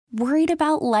Worried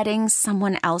about letting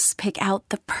someone else pick out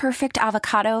the perfect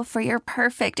avocado for your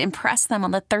perfect impress them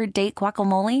on the third date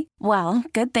guacamole? Well,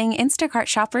 good thing Instacart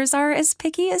shoppers are as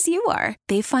picky as you are.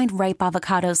 They find ripe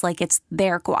avocados like it's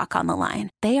their guac on the line.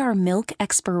 They are milk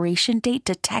expiration date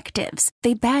detectives.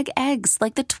 They bag eggs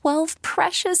like the 12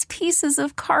 precious pieces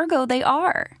of cargo they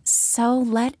are. So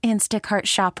let Instacart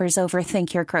shoppers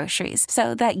overthink your groceries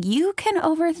so that you can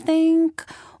overthink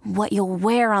what you'll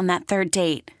wear on that third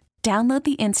date. Download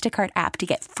the Instacart app to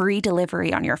get free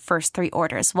delivery on your first 3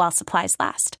 orders while supplies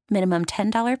last. Minimum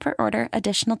 $10 per order.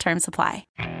 Additional terms apply.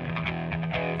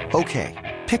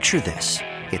 Okay, picture this.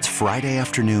 It's Friday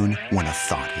afternoon when a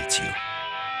thought hits you.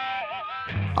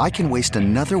 I can waste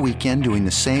another weekend doing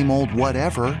the same old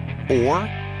whatever, or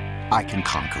I can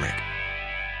conquer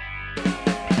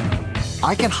it.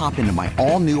 I can hop into my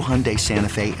all-new Hyundai Santa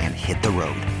Fe and hit the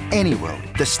road. Any road.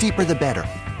 The steeper, the better.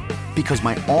 Because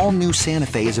my all-new Santa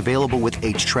Fe is available with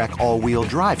H-Track all-wheel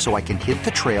drive, so I can hit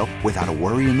the trail without a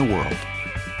worry in the world.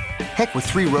 Heck, with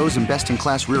 3 rows and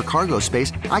best-in-class rear cargo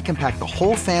space, I can pack the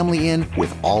whole family in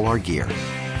with all our gear.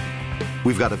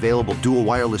 We've got available dual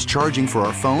wireless charging for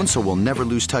our phones, so we'll never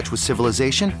lose touch with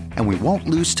civilization, and we won't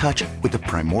lose touch with the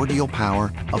primordial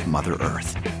power of Mother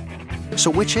Earth.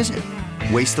 So which is it?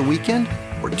 Waste the weekend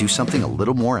or do something a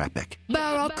little more epic?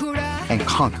 And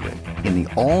conquer it in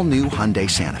the all-new Hyundai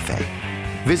Santa Fe.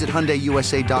 Visit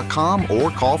HyundaiUSA.com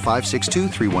or call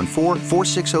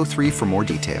 562-314-4603 for more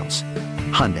details.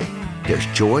 Hyundai, there's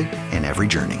joy in every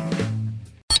journey.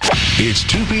 It's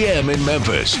 2 p.m. in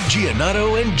Memphis.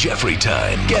 Giannotto and Jeffrey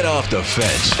time. Get off the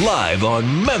fence. Live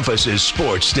on Memphis'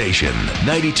 sports station.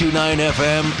 92.9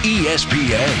 FM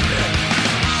ESPN.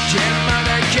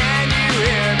 Giannotto, can you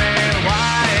hear me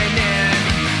whining?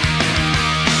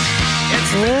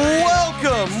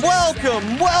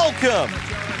 Welcome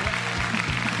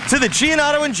to the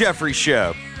Giannotto and Jeffrey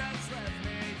Show.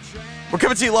 We're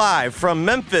coming to you live from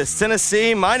Memphis,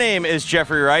 Tennessee. My name is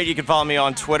Jeffrey Wright. You can follow me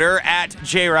on Twitter at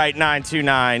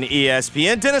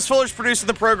JWright929ESPN. Dennis Fuller's producing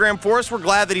the program for us. We're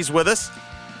glad that he's with us.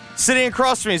 Sitting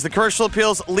across from me is the Commercial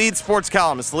Appeals lead sports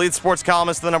columnist. The lead sports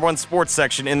columnist of the number 1 sports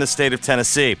section in the state of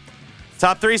Tennessee.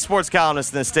 Top 3 sports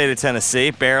columnists in the state of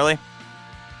Tennessee, barely.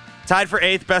 Tied for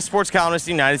 8th best sports columnist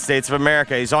in the United States of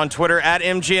America. He's on Twitter at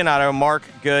MGiannotto. Mark,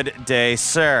 good day,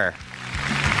 sir.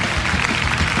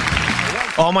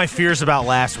 All my fears about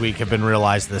last week have been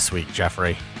realized this week,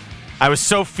 Jeffrey. I was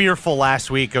so fearful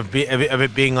last week of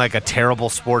it being like a terrible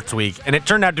sports week, and it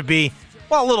turned out to be,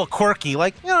 well, a little quirky,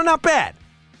 like, not bad.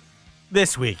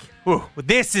 This week,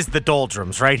 this is the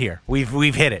doldrums right here.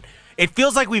 We've hit it. It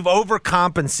feels like we've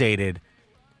overcompensated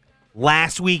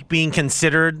last week being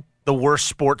considered the worst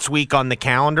sports week on the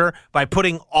calendar by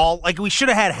putting we should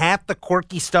have had half the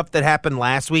quirky stuff that happened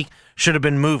last week should have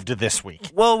been moved to this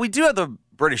week. Well, we do have the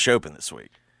British Open this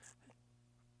week.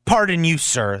 Pardon you,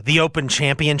 sir. The Open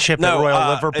Championship at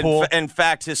Royal Liverpool? In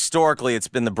fact, historically, it's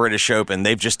been the British Open.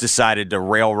 They've just decided to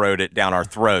railroad it down our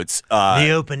throats.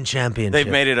 The Open Championship. They've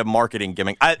made it a marketing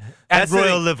gimmick. At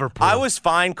Royal Liverpool. I was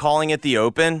fine calling it the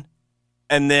Open,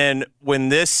 and then when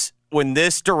this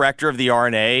director of the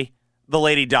RNA, the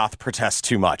lady doth protest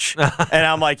too much. And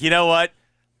I'm like, you know what?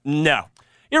 No.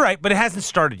 You're right, but it hasn't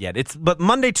started yet. But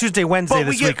Monday, Tuesday, Wednesday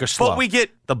this week are slow. But we get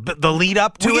the lead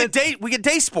up to it. We get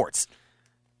day sports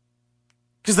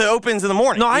because the Open's in the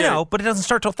morning. No, I know, but it doesn't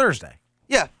start till Thursday.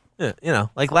 Yeah,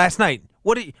 like last night.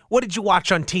 What did you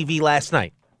watch on TV last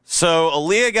night? So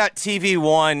Aaliyah got TV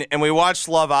One, and we watched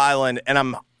Love Island,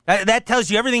 and that tells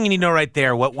you everything you need to know right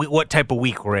there. What type of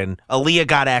week we're in? Aaliyah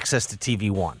got access to TV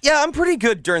One. Yeah, I'm pretty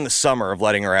good during the summer of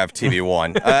letting her have TV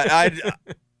One.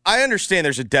 I understand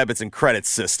there's a debits and credits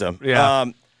system. Yeah.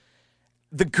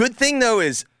 The good thing, though,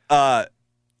 is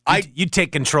you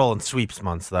take control in sweeps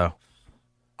months, though.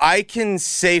 I can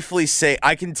safely say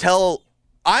I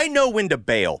know when to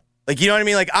bail. Like, you know what I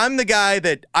mean? Like, I'm the guy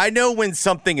that I know when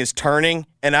something is turning,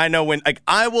 and I know when, like,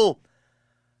 I don't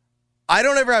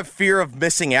ever have fear of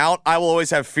missing out. I will always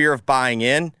have fear of buying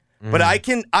in. But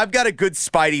I've got a good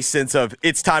spidey sense of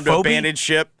it's time to abandon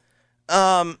ship.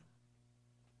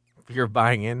 You're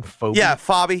buying in? Phobia? Yeah,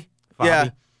 Fabi. Yeah.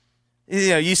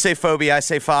 You say phobia, I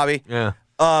say Fabi. Yeah.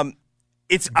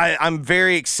 I'm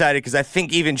very excited because I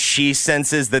think even she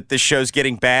senses that the show's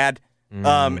getting bad,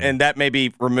 and that may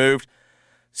be removed.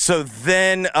 So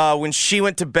then when she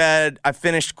went to bed, I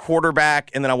finished Quarterback,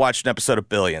 and then I watched an episode of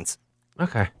Billions.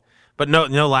 Okay. But no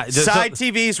side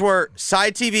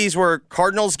TVs were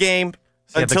Cardinals game.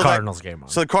 The Cardinals game on.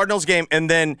 So the Cardinals game, and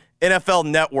then NFL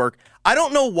Network. I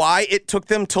don't know why it took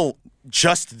them till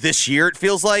just this year, it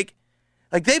feels like.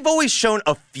 Like, they've always shown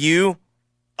a few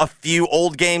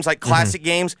old games, like classic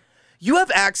games. You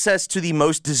have access to the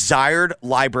most desired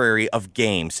library of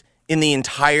games in the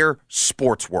entire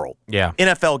sports world. Yeah.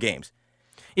 NFL games.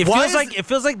 It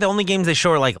feels like the only games they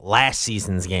show are like last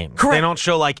season's games. Correct. They don't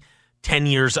show like 10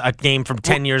 years, a game from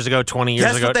 10 years ago, 20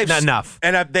 years ago. Not enough.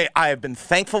 And I have been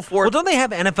thankful for it. Well, don't they have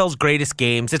NFL's greatest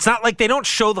games? It's not like they don't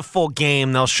show the full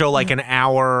game. They'll show like an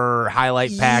hour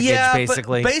highlight package,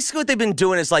 basically. But basically what they've been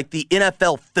doing is like the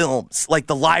NFL films, like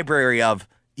the library of,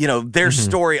 their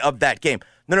story of that game.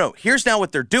 No. Here's now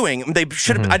what they're doing. They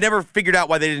should have. I never figured out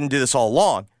why they didn't do this all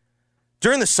along.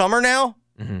 During the summer now,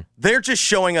 they're just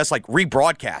showing us like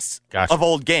rebroadcasts of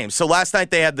old games. So last night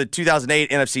they had the 2008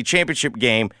 NFC Championship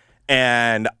game,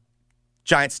 and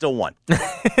Giants still won.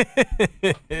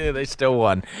 They still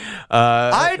won.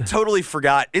 I totally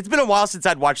forgot. It's been a while since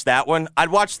I'd watched that one. I'd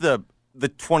watched the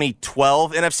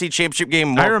 2012 NFC Championship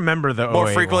game I remember the more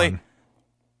 08 frequently. one.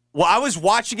 Well, I was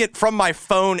watching it from my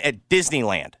phone at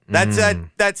Disneyland.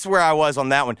 That's where I was on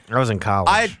that one. I was in college.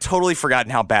 I had totally forgotten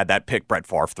how bad that pick Brett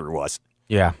Favre threw was.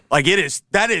 Yeah. Like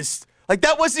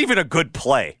that wasn't even a good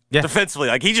play defensively.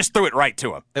 Like he just threw it right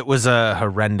to him. It was a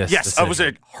horrendous decision.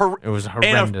 It was a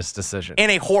horrendous decision.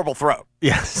 And a horrible throw.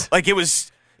 Yes. Like it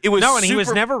was No, and he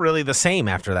was never really the same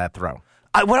after that throw.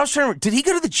 What I was trying to remember, did he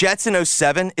go to the Jets in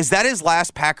 2007? Is that his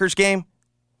last Packers game?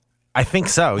 I think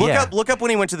so, Look up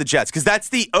when he went to the Jets, because that's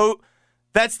the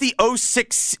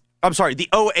 06. I'm sorry, the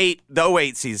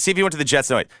 08 season. See if he went to the Jets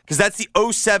in 08. Because that's the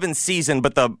 07 season,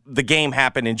 but the game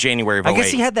happened in January of 08. I guess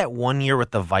he had that 1 year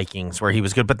with the Vikings where he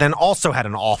was good, but then also had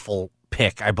an awful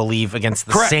pick, I believe, against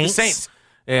the Saints. The Saints.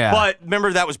 Yeah. But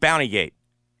remember, that was Bountygate.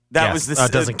 That was the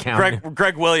doesn't count.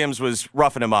 Greg Williams was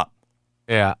roughing him up.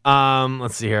 Yeah.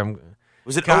 Let's see here.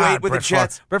 Was it 08 with the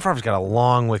Jets? Brett Favre's got a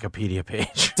long Wikipedia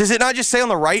page. Does it not just say on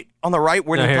the right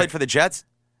when he played for the Jets?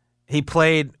 He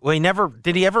played. Well,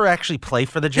 did he ever actually play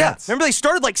for the Jets? Yeah. Remember they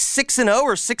started like 6-0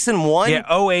 or 6-1?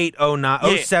 Yeah, 08,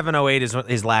 09, 07, 08 is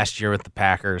his last year with the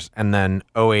Packers, and then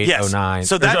 08, 09.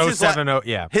 So that's 07,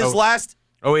 his last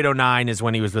 08, 09 is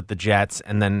when he was with the Jets,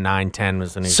 and then 9, 10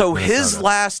 was when he was So with his Minnesota.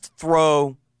 last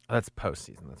throw. Oh, that's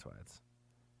postseason. That's why it's.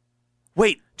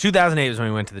 Wait. 2008 was when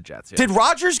he went to the Jets. Yeah. Did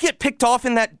Rodgers get picked off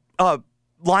in that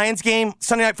Lions game,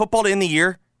 Sunday Night Football, to end the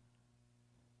year?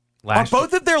 Are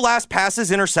both of their last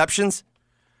passes interceptions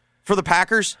for the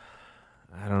Packers?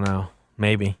 I don't know.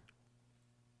 Maybe.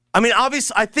 I mean,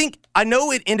 obviously, I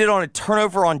know it ended on a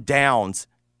turnover on downs.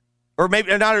 Or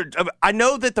maybe not. I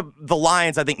know that the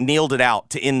Lions, I think, kneeled it out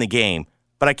to end the game,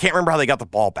 but I can't remember how they got the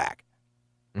ball back.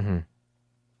 Mm-hmm.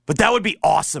 But that would be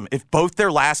awesome if both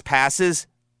their last passes.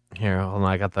 Here, hold on.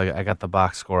 I got the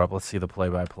box score up. Let's see the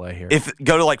play-by-play here. If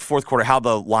go to like fourth quarter, how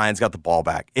the Lions got the ball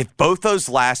back. If both their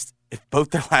last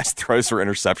throws were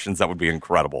interceptions, that would be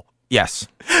incredible. Yes.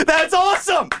 That's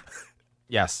awesome.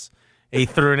 Yes. He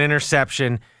threw an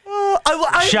interception.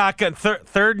 Shotgun,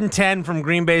 third and 10 from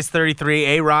Green Bay's 33.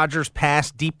 A. Rodgers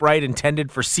pass deep right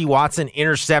intended for C. Watson,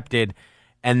 intercepted,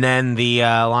 and then the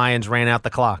Lions ran out the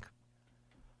clock.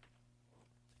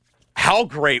 How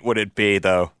great would it be,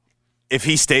 though, if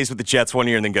he stays with the Jets 1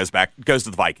 year and then goes to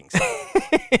the Vikings?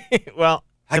 Well,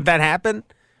 could that happen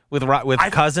with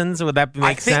Cousins? Would that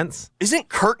make sense? Isn't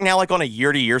Kirk now like on a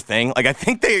year-to-year thing? Like I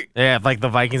think they. Yeah, if like the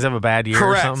Vikings have a bad year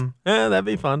Correct. or something. Yeah, that'd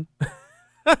be fun.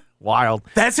 Wild.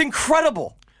 That's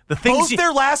incredible. Both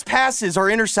their last passes are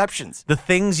interceptions. The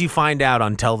things you find out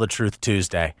on Tell the Truth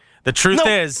Tuesday. The truth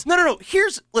is. No.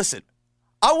 Listen,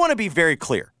 I want to be very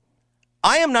clear.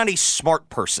 I am not a smart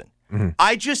person. Mm-hmm.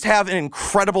 I just have an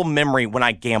incredible memory when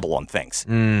I gamble on things.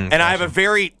 And I have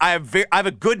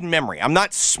a good memory. I'm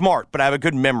not smart, but I have a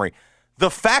good memory.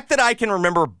 The fact that I can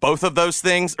remember both of those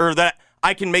things, or that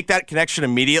I can make that connection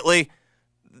immediately,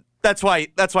 that's why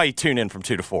you tune in from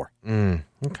 2 to 4.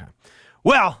 Okay.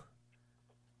 Well,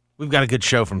 we've got a good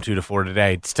show from 2 to 4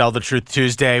 today. It's Tell the Truth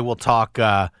Tuesday. We'll talk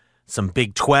some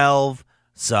Big 12,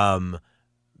 some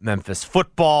Memphis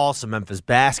football, some Memphis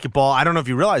basketball. I don't know if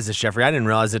you realize this, Jeffrey. I didn't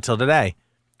realize it till today.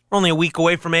 We're only a week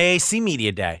away from AAC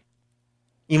Media Day,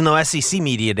 even though SEC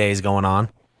Media Day is going on.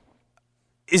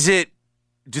 Do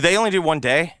they only do one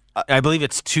day? I believe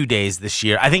it's 2 days this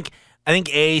year. I think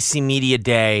AAC Media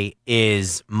Day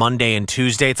is Monday and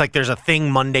Tuesday. It's like there's a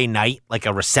thing Monday night, like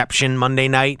a reception Monday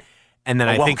night. And then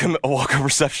a welcome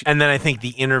reception. And then I think the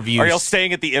interviews. Are y'all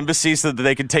staying at the embassy so that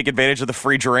they can take advantage of the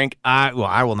free drink? Well,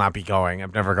 I will not be going.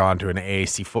 I've never gone to an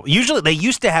AAC football. Usually, they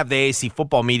used to have the AAC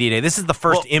football media day. This is the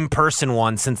first in-person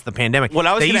one since the pandemic.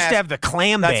 They used to have the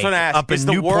clam bake up in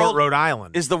Newport, Rhode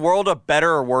Island. Is the world a better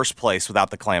or worse place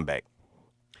without the clam bake?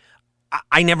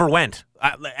 I never went.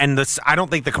 I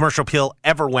don't think the Commercial Appeal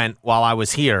ever went while I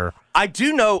was here. I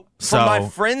do know from my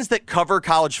friends that cover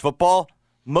college football,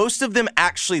 most of them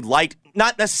actually liked,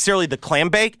 not necessarily the clam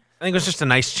bake. I think it was just a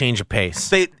nice change of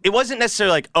pace. It wasn't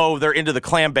necessarily like, oh, they're into the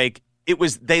clam bake. It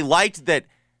was, they liked that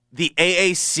the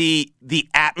AAC, the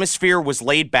atmosphere was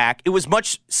laid back. It was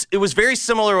very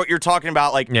similar to what you're talking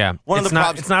about. Like,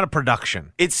 it's not a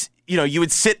production. It's, you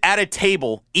would sit at a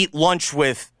table, eat lunch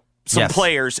with some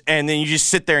players, and then you just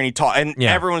sit there and you talk. And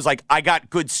everyone's like, I got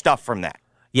good stuff from that.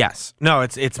 Yes. No,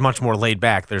 it's much more laid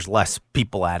back. There's less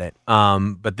people at it.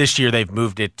 But this year they've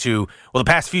moved it to, the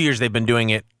past few years they've been doing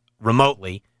it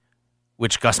remotely,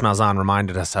 which Gus Malzahn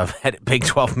reminded us of at Big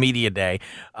 12 Media Day.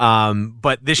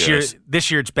 But this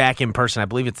year it's back in person. I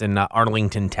believe it's in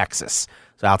Arlington, Texas,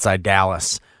 so outside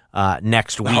Dallas.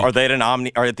 Next week. Are they at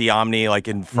at the Omni, like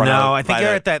in front of? No, I think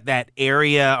they're at that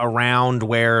area around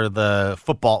where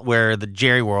the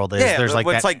Jerry World is. Yeah, there's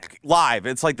it's like live.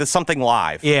 It's like the something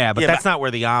live. Yeah, but that's not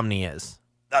where the Omni is.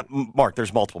 Mark,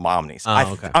 there's multiple Omnis.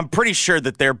 Oh, okay. I'm pretty sure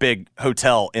that their big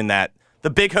hotel in that,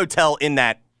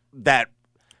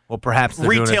 well, perhaps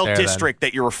retail there, district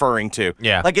that you're referring to.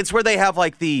 Yeah, like it's where they have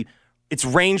like it's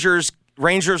Rangers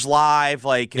Live,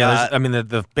 like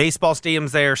the baseball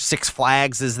stadium's there, Six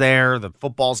Flags is there, the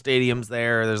football stadium's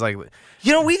there. There's like,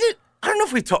 we did. I don't know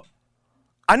if we talked.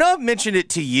 I know I've mentioned it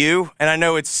to you, and I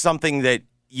know it's something that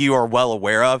you are well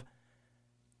aware of.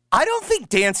 I don't think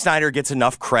Dan Snyder gets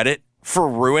enough credit for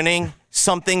ruining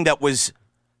something that was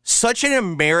such an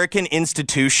American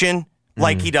institution,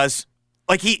 like he does.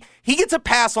 Like he gets a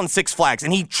pass on Six Flags,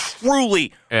 and he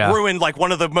truly ruined like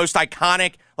one of the most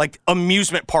iconic like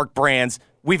amusement park brands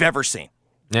we've ever seen.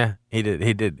 Yeah, he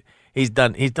did. He's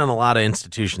done a lot of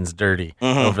institutions dirty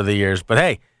over the years. But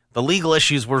hey, the legal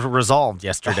issues were resolved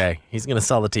yesterday. He's going to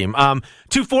sell the team.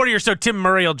 2:40 or so. Tim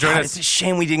Murray will join us. It's a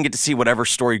shame we didn't get to see whatever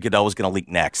story Goodell was going to leak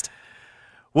next.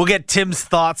 We'll get Tim's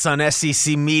thoughts on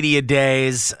SEC Media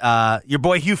Days. Your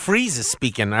boy Hugh Freeze is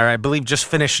speaking, or I believe just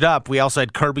finished up. We also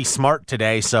had Kirby Smart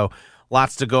today, so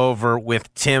lots to go over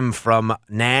with Tim from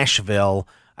Nashville.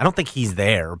 I don't think he's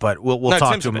there, but we'll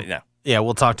talk to him. Yeah,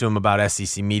 we'll talk to him about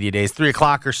SEC Media Days. 3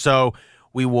 o'clock or so,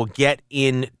 we will get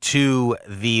into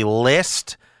the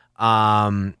list.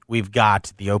 We've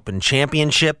got the Open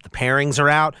Championship. The pairings are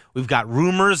out. We've got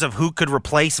rumors of who could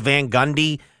replace Van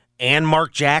Gundy and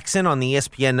Mark Jackson on the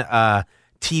ESPN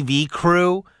TV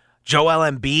crew.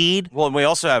 Joel Embiid. Well, and we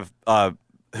also have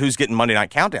who's getting Monday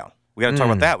Night Countdown. We got to talk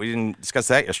about that. We didn't discuss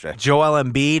that yesterday. Joel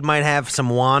Embiid might have some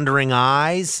wandering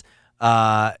eyes,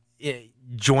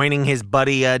 joining his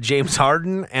buddy James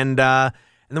Harden, and then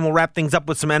we'll wrap things up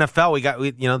with some NFL. We got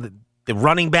the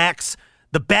running backs.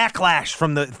 The backlash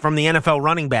from the NFL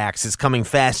running backs is coming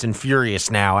fast and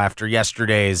furious now after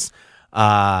yesterday's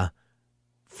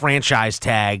franchise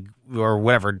tag or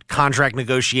whatever contract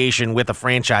negotiation with a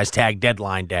franchise tag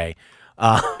deadline day.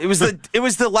 It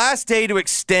was the last day to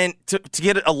extend to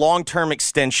get a long-term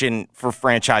extension for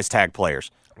franchise tag players.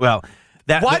 Well,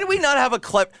 why do we not have a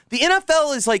clever? The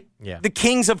NFL is like the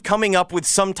kings of coming up with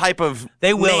some type of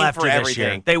they will name after for this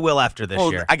everything. year. They will after this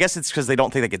year. I guess it's because they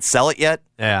don't think they could sell it yet.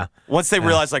 Yeah. Once they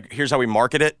realize, like, here's how we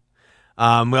market it. We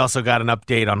also got an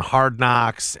update on Hard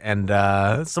Knocks and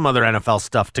some other NFL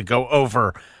stuff to go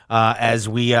over as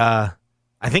we. I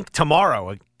think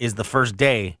tomorrow is the first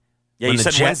day. Yeah, you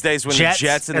said Wednesdays when the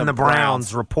Jets and the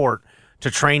Browns report to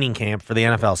training camp for the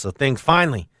NFL. So things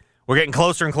finally, we're getting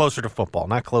closer and closer to football.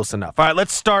 Not close enough. All right,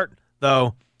 let's start,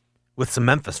 though, with some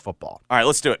Memphis football. All right,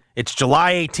 let's do it. It's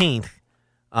July 18th,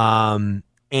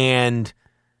 and,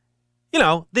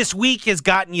 this week has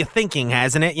gotten you thinking,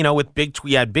 hasn't it? With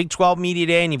you had Big 12 Media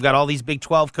Day, and you've got all these Big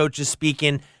 12 coaches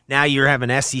speaking. Now you're having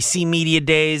SEC Media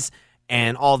Days,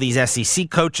 and all these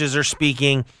SEC coaches are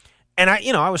speaking. And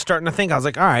I was starting to think, I was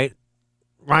like, all right,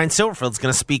 Ryan Silverfield's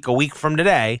going to speak a week from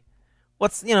today.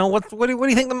 What do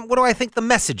you think? What do I think the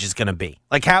message is going to be?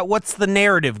 Like, what's the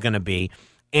narrative going to be?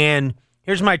 And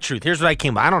here's my truth. Here's what I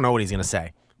came by. I don't know what he's going to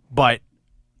say, but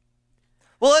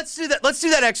let's do that. Let's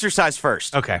do that exercise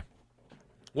first. Okay.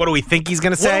 What do we think he's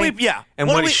going to say? And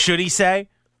what should he say?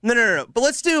 No. But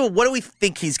let's do what do we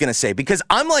think he's going to say? Because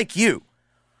I'm like you.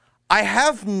 I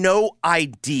have no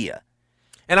idea.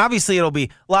 And obviously, it'll be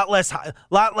a lot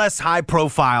less high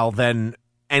profile than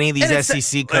any of these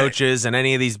SEC coaches and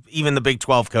any of these, even the Big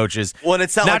 12 coaches. Well, and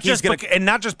it's not like he's going to... And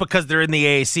not just because they're in the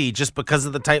AAC, just because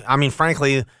of the type... I mean,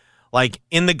 frankly, like,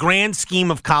 in the grand scheme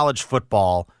of college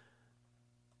football,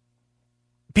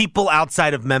 people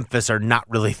outside of Memphis are not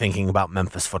really thinking about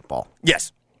Memphis football.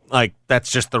 Yes. Like, that's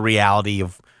just the reality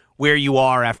of where you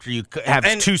are after you have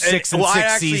 2 6 and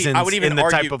 6 seasons in the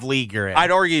type of league you're in.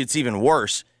 I'd argue it's even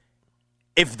worse.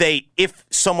 If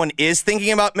someone is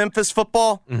thinking about Memphis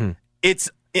football, it's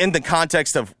in the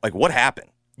context of, like, what happened?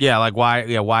 Yeah, like why?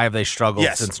 Yeah, why have they struggled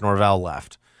since Norvell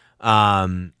left?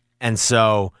 And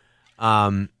so,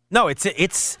 no,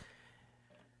 it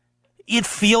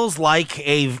feels like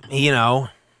I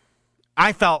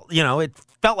felt it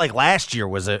felt like last year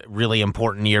was a really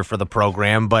important year for the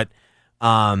program, but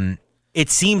it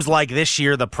seems like this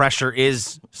year the pressure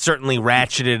is certainly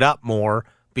ratcheted up more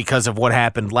because of what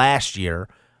happened last year.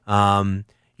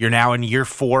 You're now in year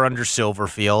 4 under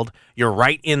Silverfield. You're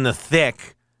right in the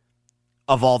thick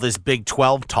of all this Big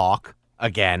 12 talk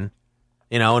again,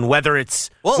 and whether it's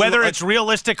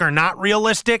realistic or not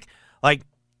realistic, like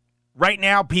right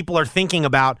now people are thinking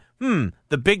about,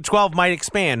 the Big 12 might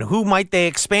expand. Who might they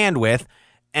expand with?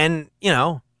 And,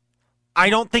 I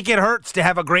don't think it hurts to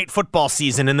have a great football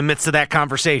season in the midst of that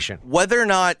conversation. Whether or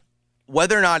not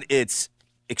it's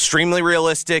extremely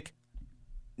realistic,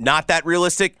 not that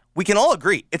realistic, we can all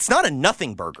agree it's not a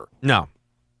nothing burger. No,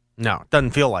 it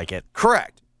doesn't feel like it.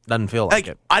 Correct. Doesn't feel like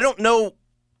it. I don't know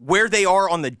where they are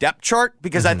on the depth chart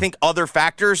because I think other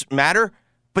factors matter,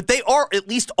 but they are at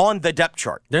least on the depth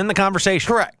chart. They're in the conversation.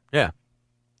 Correct. Yeah.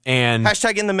 And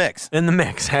hashtag in the mix. In the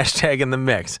mix. Hashtag in the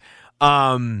mix.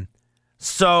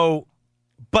 So,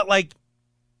 but like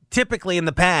typically in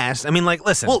the past,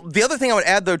 listen. Well, the other thing I would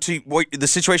add though to the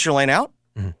situation you're laying out,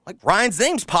 like Ryan's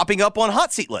name's popping up on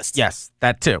hot seat lists. Yes,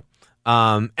 that too.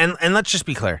 And let's just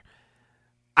be clear.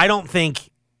 I don't think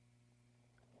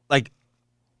like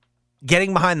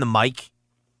getting behind the mic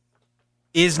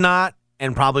is not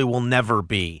and probably will never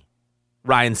be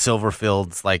Ryan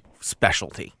Silverfield's like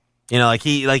specialty.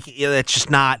 It's just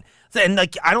not. And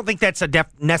like I don't think that's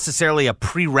necessarily a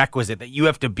prerequisite that you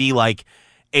have to be like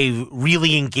a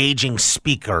really engaging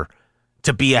speaker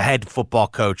to be a head football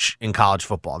coach in college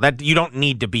football. That you don't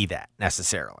need to be that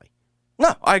necessarily.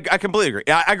 No, I completely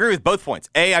agree. I agree with both points.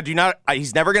 I do not.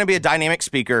 He's never going to be a dynamic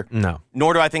speaker. No.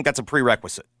 Nor do I think that's a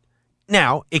prerequisite.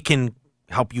 Now, it can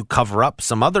help you cover up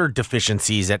some other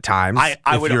deficiencies at times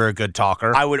if you're a good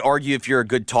talker. I would argue if you're a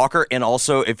good talker and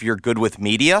also if you're good with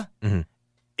media,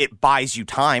 it buys you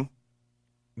time.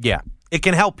 Yeah, it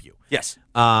can help you. Yes.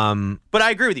 But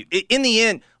I agree with you. In the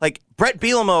end, like Brett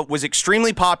Bielema was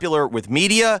extremely popular with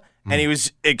media, and he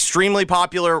was extremely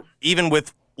popular even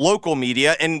with local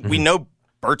media, and we know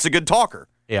Bert's a good talker.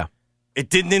 Yeah. It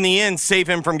didn't in the end save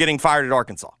him from getting fired at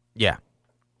Arkansas. Yeah.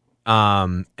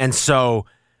 And so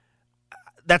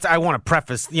I want to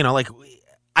preface,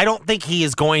 I don't think he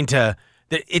is going to,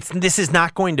 this is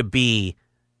not going to be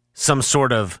some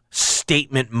sort of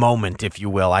statement moment, if you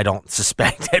will, I don't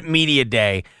suspect, at Media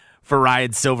Day for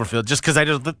Ryan Silverfield, just because I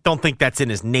don't think that's in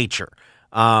his nature.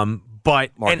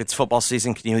 But Mark, it's football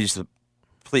season. Can you use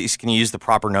the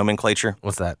proper nomenclature?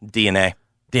 What's that? DNA.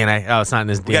 DNA. Oh, it's not in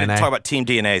his DNA. We got to talk about team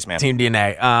DNAs, man. Team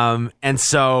DNA. And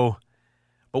so,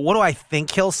 but what do I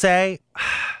think he'll say?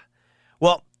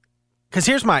 Well, because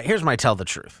here's my tell the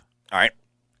truth. All right.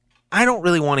 I don't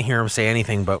really want to hear him say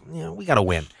anything, but we got to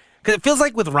win. Because it feels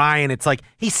like with Ryan, it's like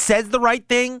he says the right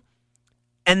thing,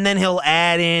 and then he'll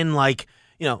add in like,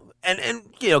 and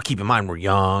keep in mind we're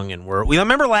young and we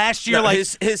remember last year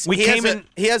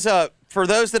he has a, for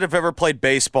those that have ever played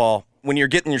baseball, when you're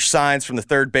getting your signs from the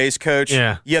third base coach,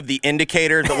 you have the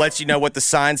indicator that lets you know what the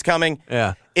sign's coming.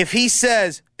 Yeah. If he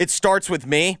says it starts with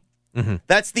me,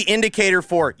 that's the indicator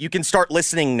for you can start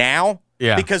listening now.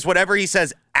 Yeah. Because whatever he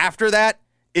says after that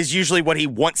is usually what he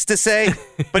wants to say,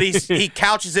 but he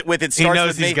couches it with it starts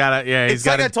with me. He's got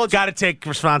to take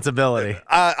responsibility.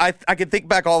 I can think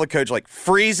back all the coach, like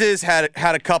Freeze's had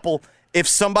a couple. If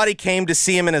somebody came to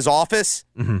see him in his office,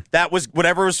 that was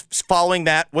whatever was following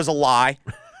that was a lie.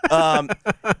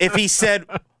 If he said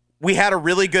we had a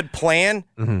really good plan,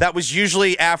 that was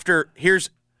usually after here's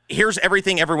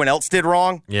everything everyone else did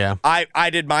wrong. Yeah, I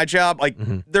did my job. Like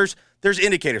there's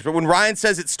indicators, but when Ryan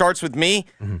says it starts with me,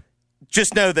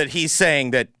 just know that he's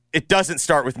saying that it doesn't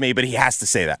start with me, but he has to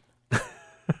say that.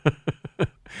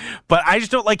 But I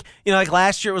just don't like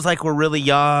last year it was like we're really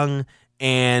young,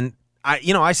 and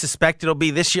I suspect it'll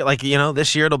be this year. Like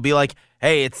this year it'll be like,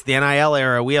 hey, it's the NIL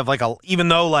era. We have even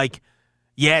though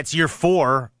it's year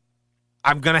 4,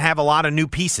 I'm gonna have a lot of new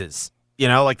pieces.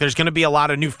 There's gonna be a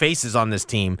lot of new faces on this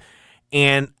team,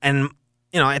 and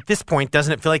at this point,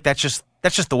 doesn't it feel like that's just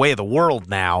the way of the world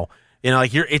now?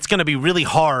 It's gonna be really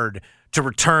hard to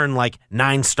return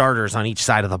 9 starters on each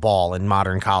side of the ball in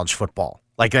modern college football.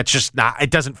 That's just not. It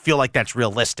doesn't feel like that's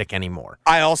realistic anymore.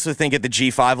 I also think at the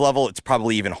G5 level, it's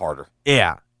probably even harder.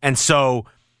 Yeah, and so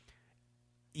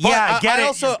I get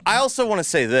it. I also want to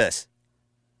say this.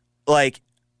 I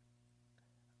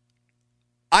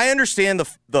understand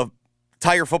the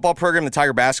Tiger football program, the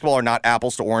Tiger basketball are not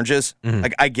apples to oranges.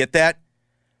 I get that.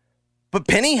 But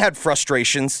Penny had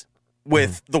frustrations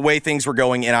with the way things were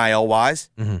going NIL-wise.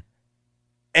 Mm-hmm.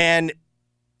 And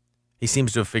he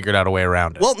seems to have figured out a way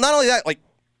around it. Well, not only that, like,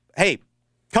 hey,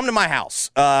 come to my house.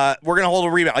 We're going to hold a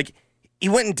rebound. Like, he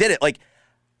went and did it. Like,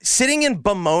 sitting and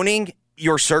bemoaning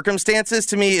your circumstances,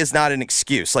 to me, is not an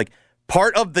excuse. Like,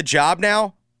 part of the job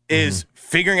now is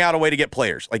figuring out a way to get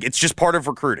players. Like, it's just part of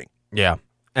recruiting. Yeah.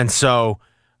 And so,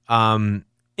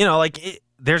 like,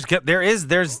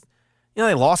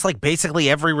 they lost, like, basically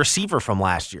every receiver from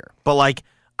last year. But, like,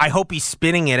 I hope he's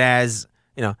spinning it as,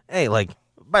 hey, like,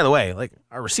 by the way, like,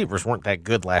 our receivers weren't that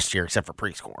good last year except for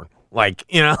Prescorn. Like,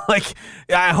 like,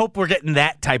 I hope we're getting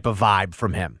that type of vibe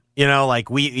from him. Like,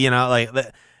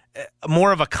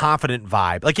 more of a confident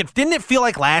vibe. Like, didn't it feel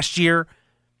like last year?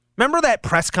 Remember that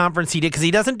press conference he did? Because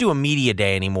he doesn't do a media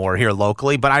day anymore here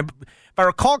locally. But if I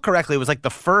recall correctly, it was like the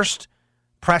first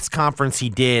press conference he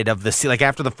did of the, like,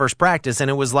 after the first practice. And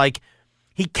it was like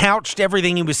he couched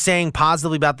everything he was saying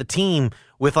positively about the team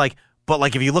with, like, but,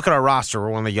 like, if you look at our roster, we're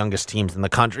one of the youngest teams in the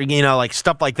country, like,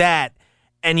 stuff like that.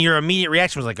 And your immediate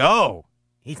reaction was like, oh,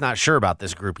 he's not sure about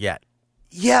this group yet.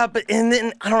 Yeah, and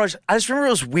then, I don't know, I just remember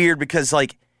it was weird because,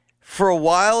 like, for a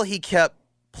while he kept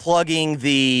plugging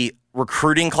the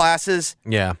recruiting classes.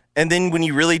 Yeah. And then when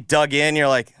you really dug in, you're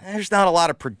like, there's not a lot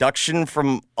of production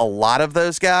from a lot of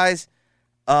those guys.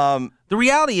 The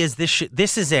reality is this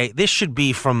should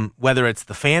be from whether it's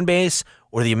the fan base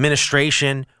or the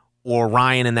administration or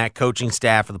Ryan and that coaching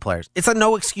staff or the players. It's a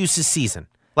no excuses season.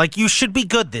 Like, you should be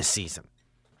good this season.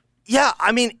 Yeah,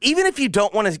 I mean, even if you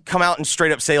don't want to come out and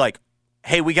straight up say, like,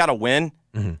 hey, we got to win,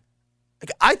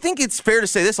 like, I think it's fair to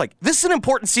say this, like, this is an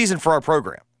important season for our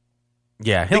program.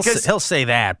 Yeah, he'll say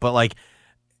that, but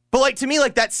to me,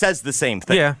 like, that says the same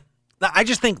thing. Yeah. I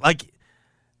just think, like,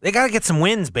 they got to get some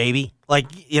wins, baby. Like,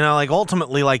 like,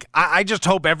 ultimately, like, I just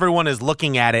hope everyone is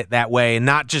looking at it that way and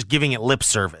not just giving it lip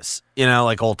service,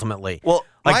 like, ultimately. Well,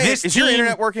 like, is your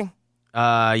internet working?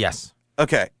 Yes.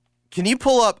 Okay. Can you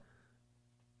pull up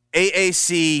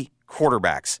AAC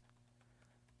quarterbacks?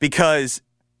 Because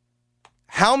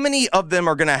how many of them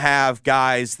are going to have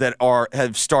guys that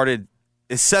have started?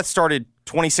 Is Seth started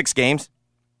 26 games?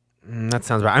 That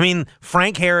sounds right. I mean,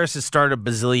 Frank Harris has started a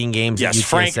bazillion games at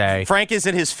UTSA. Frank is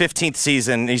in his 15th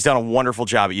season. He's done a wonderful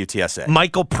job at UTSA.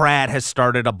 Michael Pratt has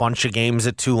started a bunch of games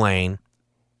at Tulane.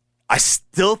 I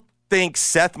still think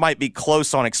Seth might be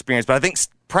close on experience, but I think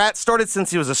Pratt started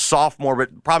since he was a sophomore,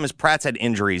 but the problem is Pratt's had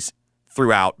injuries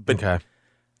throughout. But okay.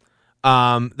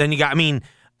 Then you got,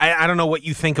 I don't know what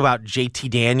you think about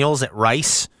JT Daniels at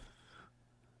Rice.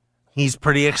 He's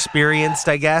pretty experienced,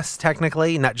 I guess,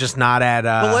 technically. Not at...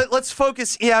 Well, let's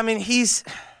focus. Yeah,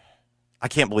 I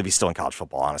can't believe he's still in college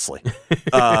football, honestly.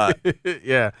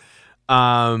 Yeah.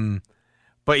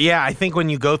 But, yeah, I think when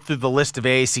you go through the list of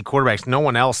AAC quarterbacks, no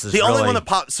one else is only one that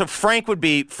pops. So Frank would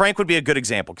be a good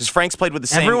example because Frank's played with the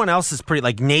same... Everyone else is pretty...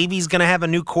 Like, Navy's going to have a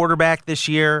new quarterback this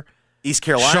year. East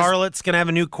Carolina. Charlotte's going to have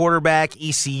a new quarterback.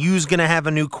 ECU's going to have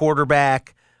a new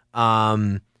quarterback.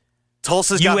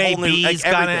 Tulsa's got UAB's whole new,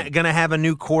 like, gonna have a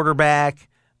new quarterback.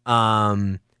 FAU.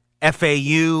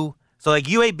 So, like,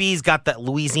 UAB's got that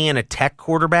Louisiana Tech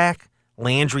quarterback,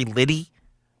 Landry Liddy.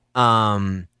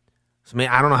 I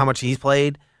don't know how much he's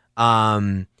played.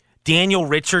 Daniel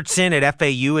Richardson at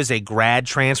FAU is a grad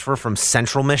transfer from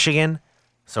Central Michigan.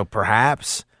 So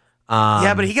perhaps.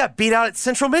 Yeah, but he got beat out at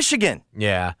Central Michigan.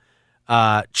 Yeah.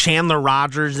 Chandler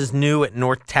Rogers is new at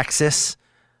North Texas.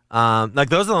 Like,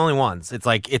 those are the only ones. It's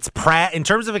like, it's Pratt. In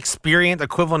terms of experience,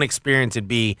 equivalent experience, it'd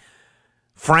be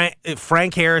Frank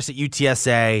Harris at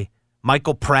UTSA,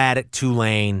 Michael Pratt at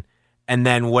Tulane, and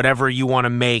then whatever you want to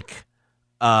make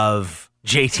of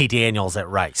JT Daniels at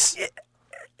Rice.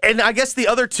 And I guess the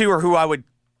other two are who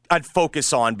I'd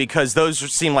focus on because those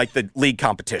seem like the league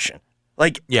competition.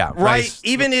 Like, yeah, right? Rice.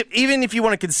 Even if you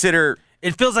want to consider...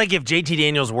 It feels like if JT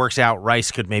Daniels works out, Rice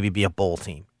could maybe be a bowl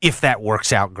team. If that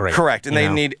works out great. Correct. And they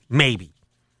need... Maybe.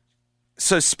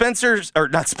 So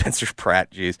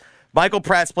Pratt, geez. Michael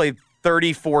Pratt's played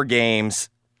 34 games.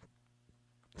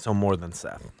 So more than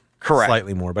Seth. Correct.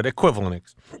 Slightly more, but equivalent.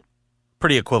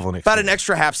 Pretty equivalent. About an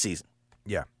extra half season.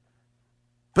 Yeah.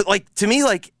 But, like, to me,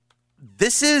 like,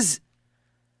 this is...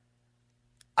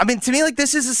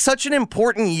 this is such an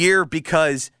important year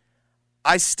because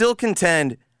I still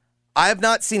contend... I have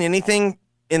not seen anything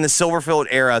in the Silverfield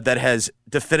era that has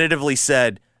definitively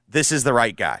said this is the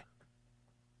right guy.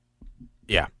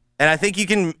 Yeah. And I think you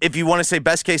can, if you want to say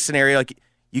best case scenario, like,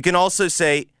 you can also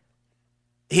say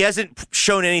he hasn't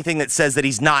shown anything that says that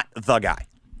he's not the guy.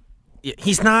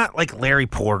 He's not like Larry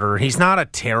Porter. He's not a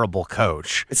terrible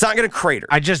coach. It's not going to crater.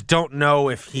 I just don't know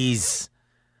if he's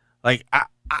like,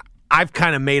 I've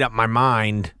kind of made up my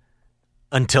mind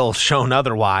until shown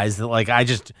otherwise. Like I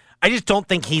just don't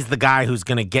think he's the guy who's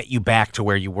going to get you back to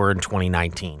where you were in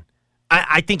 2019.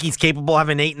 I think he's capable of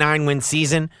an 8-9 win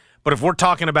season, but if we're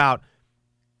talking about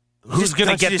who's going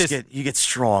to get this, you get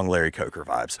strong Larry Coker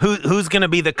vibes. Who's going to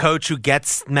be the coach who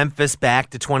gets Memphis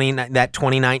back to that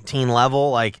 2019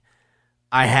 level? Like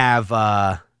I have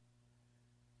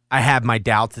my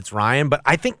doubts. It's Ryan, but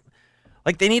I think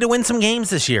like they need to win some games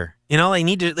this year. They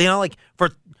need to. Like for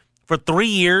 3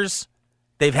 years.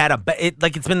 They've had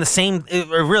it's been the same,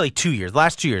 or really 2 years, the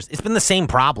last 2 years. It's been the same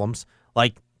problems.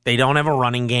 Like, they don't have a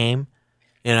running game.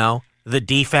 The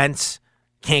defense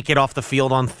can't get off the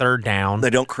field on third down. They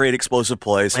don't create explosive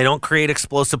plays.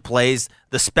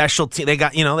 The special team, they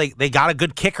got a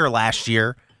good kicker last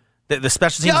year. The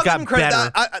special teams got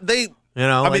better.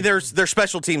 Their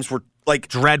special teams were like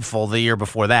dreadful the year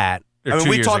before that. Or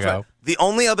 2 years ago. The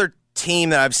only other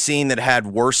team that I've seen that had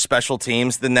worse special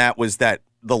teams than that was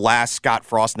the last Scott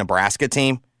Frost Nebraska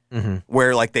team,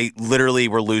 where like they literally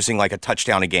were losing like a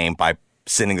touchdown a game by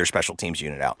sending their special teams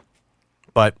unit out.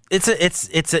 But it's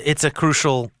a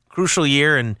crucial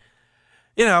year, and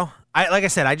like I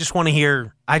said, I just want to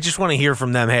hear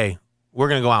from them. Hey, we're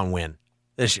gonna go out and win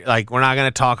this year. Like we're not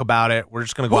gonna talk about it. We're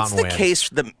just gonna go out and win. What's the case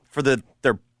for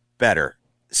they're better?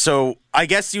 So I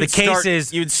guess you'd start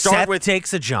with Seth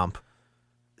takes a jump.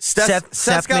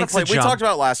 Seth's got to play. We talked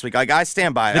about it last week. Like I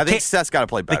stand by it. I think Seth's got to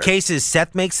play better. The case is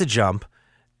Seth makes a jump.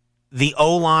 The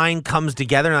O-line comes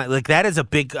together. Like that is a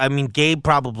big. I mean, Gabe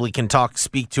probably can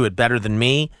speak to it better than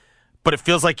me, but it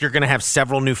feels like you're going to have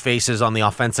several new faces on the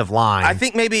offensive line. I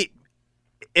think maybe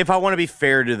if I want to be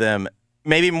fair to them,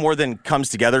 maybe more than comes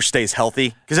together stays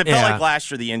healthy because it felt like last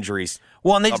year the injuries.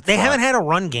 Well, and they haven't had a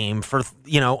run game for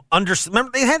remember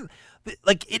they had.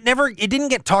 Like it didn't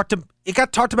get talked to. It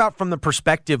got talked about from the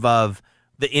perspective of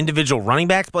the individual running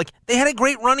backs, but like they had a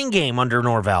great running game under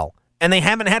Norvell, and they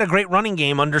haven't had a great running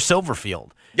game under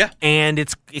Silverfield. Yeah, and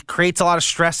it creates a lot of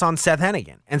stress on Seth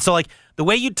Hennigan. And so like the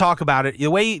way you talk about it,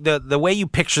 the way you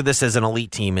picture this as an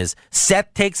elite team is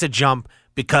Seth takes a jump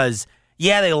because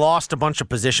they lost a bunch of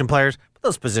position players, but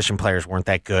those position players weren't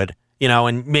that good,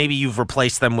 and maybe you've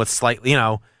replaced them with slightly,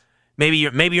 Maybe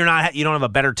you don't have a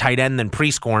better tight end than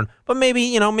Prescorn, but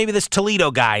maybe this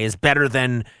Toledo guy is better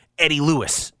than Eddie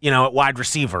Lewis, at wide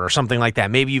receiver or something like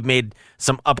that. Maybe you've made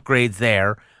some upgrades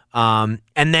there. And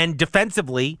then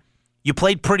defensively, you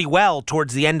played pretty well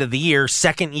towards the end of the year,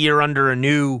 second year under a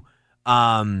new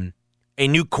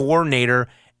coordinator,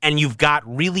 and you've got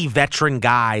really veteran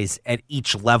guys at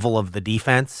each level of the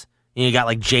defense. You got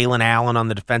like Jalen Allen on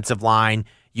the defensive line.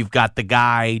 You've got the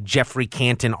guy Jeffrey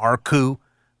Canton-Arku,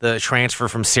 the transfer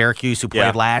from Syracuse who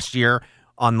played last year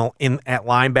at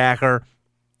linebacker.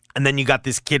 And then you got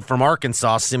this kid from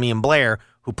Arkansas, Simeon Blair,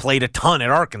 who played a ton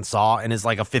at Arkansas and is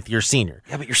like a fifth-year senior.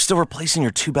 Yeah, but you're still replacing your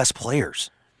two best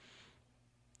players.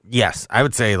 Yes, I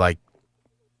would say I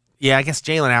guess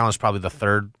Jalen Allen is probably the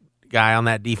third guy on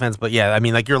that defense. But yeah, I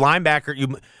mean, like your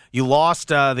linebacker, you lost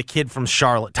the kid from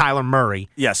Charlotte, Tyler Murray.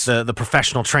 Yes, the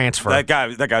professional transfer. That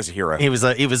guy's a hero. He was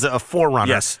a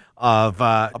forerunner. Yes. Of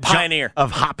a pioneer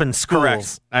of hopping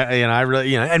schools. Correct. I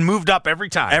really and moved up every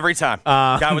time. Every time.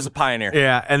 Guy was a pioneer.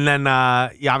 Yeah, and then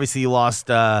obviously you lost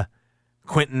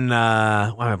Quentin. Why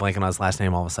am I blanking on his last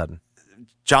name all of a sudden?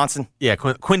 Johnson. Yeah,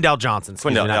 Quindell Johnson.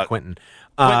 Not Quentin.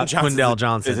 Quindell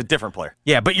Johnson is a different player.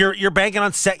 Yeah, but you're banking on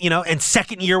and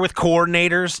second year with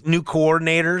new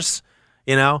coordinators.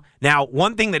 Now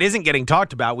one thing that isn't getting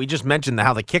talked about, we just mentioned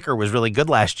how the kicker was really good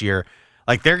last year.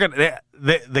 Like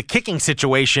the kicking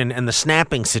situation and the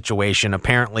snapping situation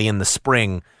apparently in the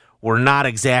spring were not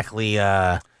exactly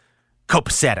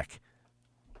copacetic.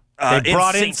 They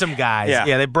brought in some guys.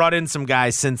 Yeah, they brought in some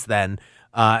guys since then,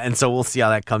 and so we'll see how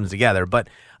that comes together. But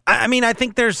I mean, I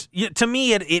think there's to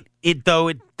me it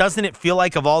doesn't feel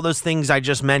like of all those things I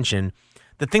just mentioned,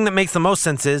 the thing that makes the most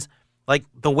sense is like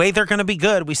the way they're going to be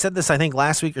good. We said this I think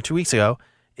last week or 2 weeks ago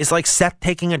is like Seth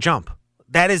taking a jump.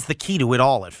 That is the key to it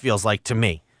all, it feels like to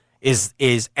me.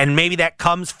 And maybe that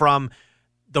comes from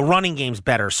the running game's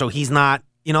better, so he's not,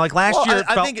 like last year.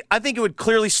 I think it would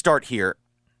clearly start here.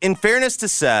 In fairness to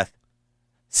Seth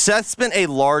spent a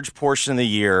large portion of the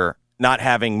year not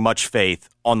having much faith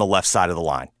on the left side of the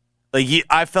line. Like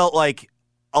I felt like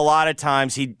a lot of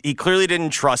times he clearly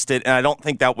didn't trust it, and I don't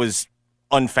think that was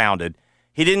unfounded.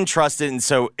 He didn't trust it, and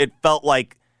so it felt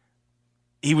like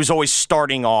he was always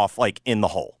starting off like in the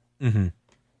hole. Mm-hmm.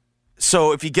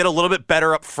 So if you get a little bit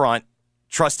better up front,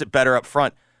 trust it better up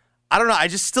front. I don't know. I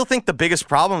just still think the biggest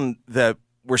problem that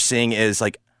we're seeing is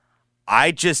like,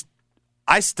 I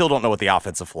still don't know what the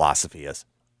offensive philosophy is.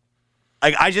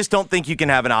 Like, I just don't think you can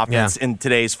have an offense in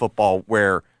today's football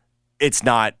where it's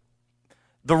not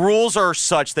the rules are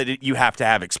such that you have to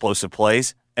have explosive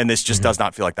plays, and this just does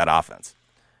not feel like that offense.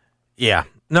 Yeah.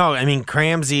 No, I mean,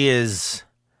 Cramsey is...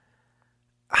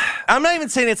 I'm not even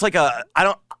saying it's like a... I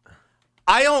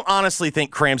don't honestly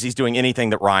think Cramsey's doing anything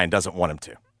that Ryan doesn't want him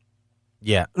to.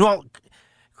 Yeah. Well,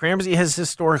 Cramsey has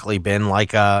historically been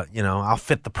like I'll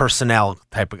fit the personnel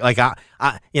type of... Like,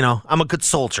 I'm a good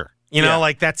soldier.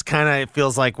 Like that's kind of, it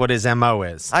feels like what his MO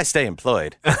is. I stay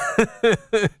employed.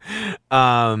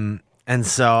 And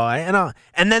so,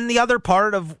 and then the other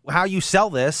part of how you sell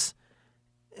this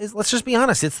is, let's just be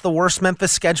honest, it's the worst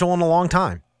Memphis schedule in a long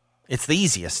time. It's the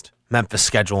easiest Memphis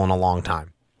schedule in a long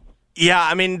time. Yeah,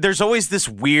 I mean, there's always this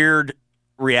weird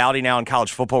reality now in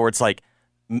college football where it's like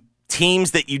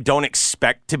teams that you don't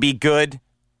expect to be good.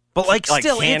 But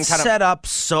still, it's set up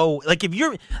so if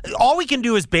you're all we can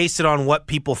do is base it on what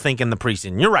people think in the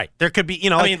preseason. You're right. There could be,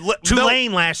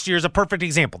 Tulane last year is a perfect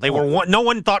example. They were no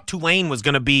one thought Tulane was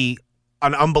going to be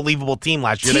an unbelievable team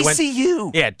last year.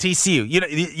 TCU.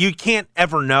 TCU. You can't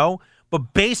ever know,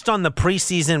 but based on the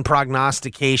preseason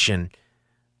prognostication,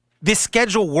 this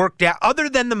schedule worked out. Other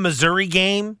than the Missouri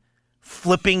game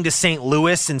flipping to St.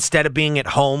 Louis instead of being at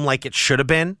home like it should have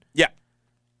been. Yeah.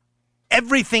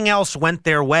 Everything else went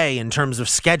their way in terms of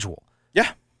schedule.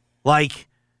 Yeah.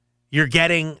 You're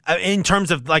getting, in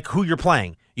terms of who you're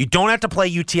playing. You don't have to play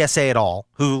UTSA at all,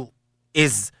 who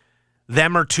is,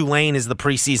 them or Tulane is the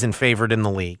preseason favorite in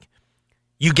the league.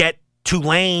 You get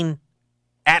Tulane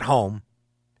at home.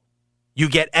 You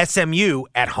get SMU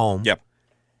at home. Yep.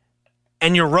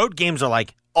 And your road games are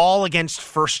all against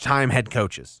first-time head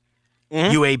coaches.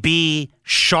 Mm-hmm. UAB,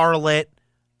 Charlotte,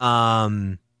 who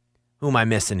am I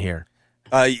missing here?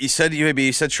 You said UAB,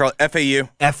 you said Charlotte, FAU.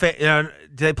 Do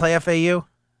they play FAU?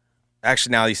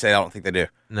 Actually, now you say I don't think they do.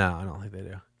 No, I don't think they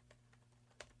do.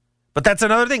 But that's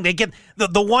another thing. They get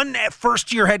the one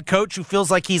first-year head coach who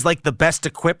feels like he's the best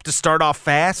equipped to start off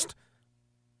fast,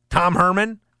 Tom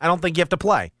Herman. I don't think you have to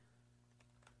play.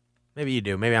 Maybe you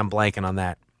do. Maybe I'm blanking on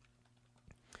that.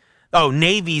 Oh,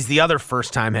 Navy's the other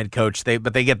first-time head coach.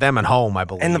 But they get them at home, I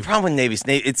believe. And the problem with Navy's,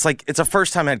 it's a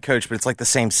first-time head coach, but it's the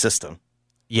same system.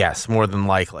 Yes, more than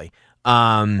likely.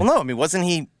 Well, no, I mean, wasn't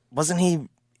he?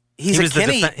 He was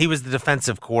the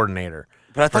defensive coordinator.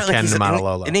 But I thought Ken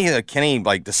Niumatalolo. Isn't he a Kenny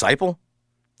disciple?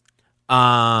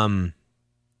 I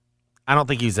don't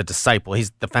think he's a disciple.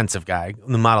 He's a defensive guy.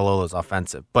 Niumatalolo's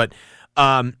offensive. But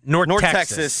North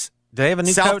Texas. Do they have a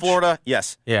new South coach? Florida,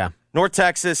 yes. Yeah. North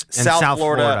Texas, South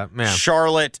Florida, yeah.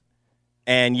 Charlotte,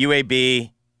 and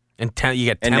UAB. And you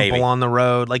get Temple Navy. on the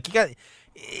road.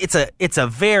 It's a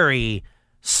very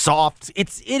soft.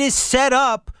 It is set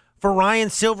up for Ryan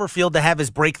Silverfield to have his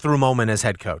breakthrough moment as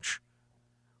head coach.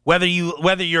 Whether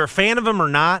you're a fan of him or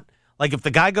not, if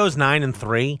the guy goes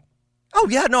 9-3, oh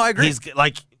yeah, no, I agree. He's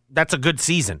that's a good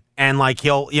season, and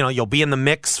you'll be in the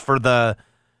mix for the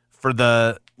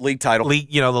league title,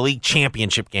 the league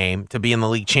championship game. To be in the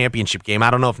league championship game,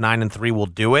 I don't know if 9-3 will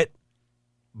do it,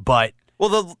 but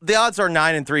the odds are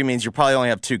 9-3 means you probably only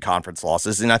have 2 conference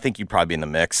losses, and I think you'd probably be in the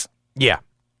mix. Yeah,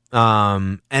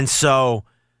 and so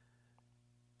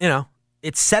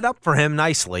it's set up for him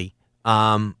nicely.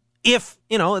 If,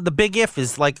 the big if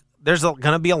is there's going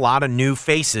to be a lot of new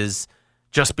faces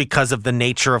just because of the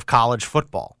nature of college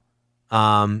football.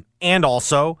 And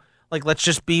also,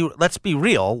 let's be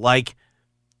real.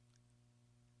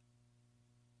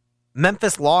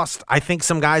 Memphis lost, I think,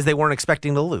 some guys they weren't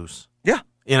expecting to lose. Yeah.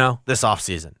 This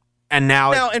offseason. And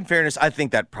now, in fairness, I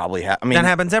think that probably that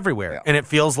happens everywhere. Yeah. And it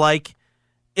feels like,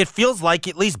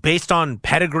 at least based on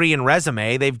pedigree and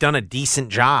resume, they've done a decent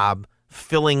job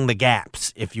filling the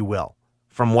gaps, if you will,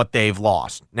 from what they've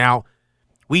lost. Now,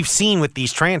 we've seen with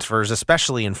these transfers,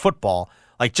 especially in football,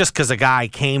 just because a guy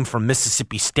came from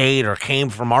Mississippi State or came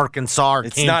from Arkansas or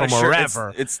came from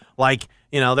wherever,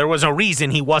 there was a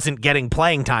reason he wasn't getting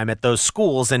playing time at those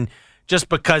schools, and just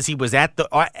because he was at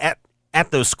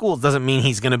those schools doesn't mean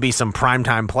he's going to be some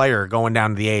primetime player going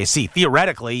down to the AAC.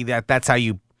 Theoretically, that's how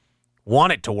you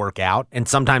want it to work out, and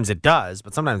sometimes it does,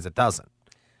 but sometimes it doesn't.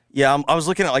 Yeah, I was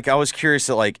looking at, I was curious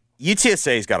that,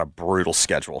 UTSA's got a brutal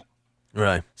schedule.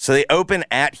 Right. So they open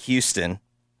at Houston,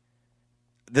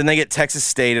 then they get Texas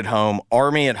State at home,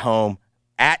 Army at home,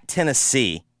 at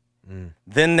Tennessee,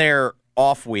 then their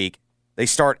off week, they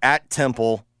start at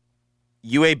Temple,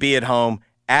 UAB at home,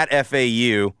 at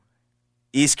FAU,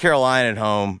 East Carolina at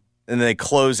home, and then they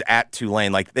close at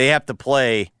Tulane. They have to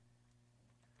play...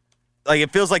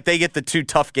 it feels like they get the 2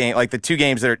 tough games, the 2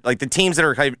 games that are, the teams that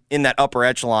are in that upper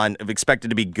echelon of expected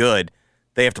to be good,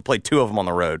 they have to play 2 of them on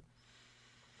the road.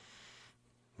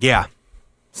 Yeah.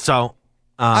 So,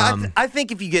 I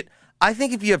think if you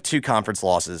have 2 conference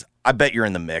losses, I bet you're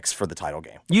in the mix for the title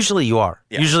game. Usually you are.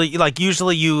 Yeah.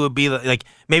 Usually you would be like,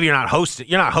 maybe you're not hosting.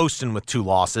 You're not hosting with 2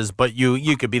 losses, but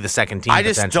you could be the second team. I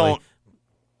just potentially. don't.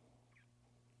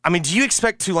 I mean, do you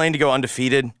expect Tulane to go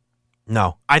undefeated?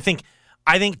 No, I think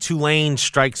Tulane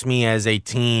strikes me as a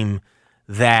team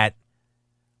that,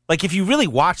 like, if you really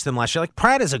watch them last year, like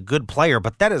Pratt is a good player,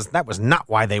 but that was not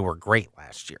why they were great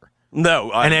last year.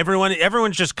 No, and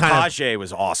everyone's just kind of. Tajay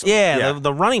was awesome. Yeah.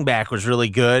 The running back was really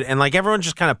good, and like everyone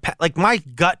just kind of like my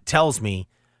gut tells me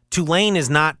Tulane is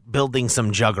not building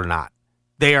some juggernaut.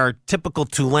 They are typical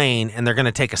Tulane, and they're going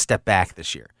to take a step back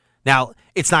this year. Now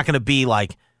it's not going to be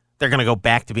like they're going to go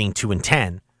back to being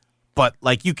 2-10, but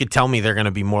like you could tell me they're going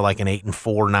to be more like an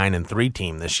 8-4, 9-3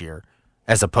 team this year,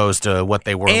 as opposed to what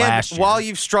they were last year. While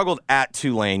you've struggled at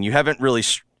Tulane, you haven't really.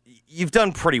 You've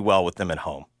done pretty well with them at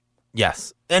home.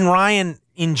 Yes. And Ryan,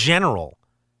 in general,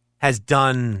 has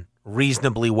done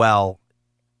reasonably well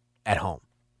at home.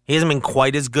 He hasn't been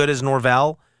quite as good as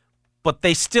Norvell, but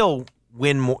they still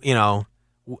win more,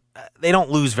 they don't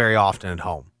lose very often at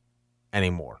home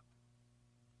anymore.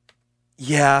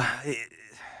 Yeah.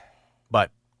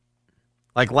 But,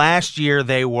 like last year,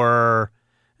 they were,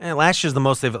 last year's the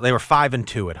most, they were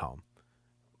 5-2 at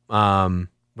home,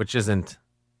 which isn't,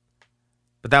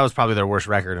 but that was probably their worst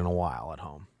record in a while at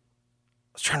home.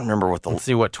 I was trying to remember what Let's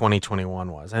see what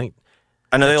 2021 was. I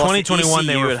know they 2021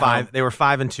 they were 5. They were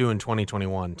 5-2 in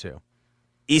 2021 too.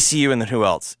 ECU and then who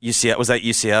else? UCF, was that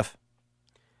UCF?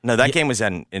 No, that game was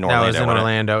in Orlando. That was in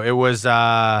Orlando. It was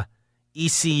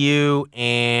ECU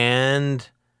and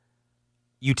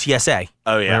UTSA.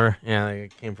 Oh yeah, remember? Yeah, they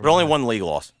came from. But only one league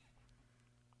loss.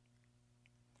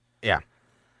 Yeah.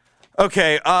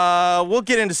 Okay, we'll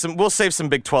get into we'll save some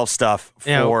Big 12 stuff for.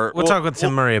 Yeah, we'll talk with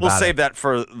Tim Murray about We'll save that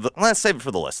for let's save it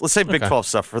for the list. Let's save Big 12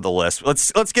 stuff for the list.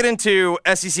 Let's get into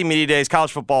SEC Media Days,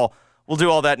 college football. We'll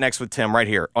do all that next with Tim right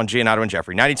here on Giannotto and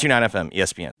Jeffrey, 92.9 FM,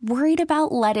 ESPN. Worried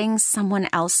about letting someone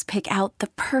else pick out the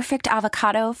perfect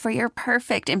avocado for your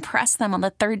perfect impress them on the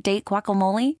third date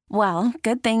guacamole? Well,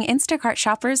 good thing Instacart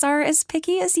shoppers are as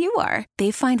picky as you are.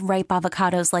 They find ripe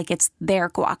avocados like it's their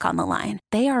guac on the line.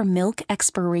 They are milk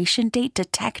expiration date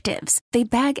detectives. They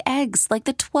bag eggs like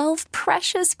the 12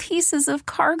 precious pieces of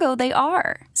cargo they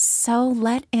are. So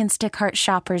let Instacart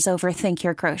shoppers overthink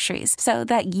your groceries so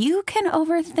that you can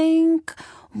overthink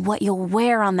what you'll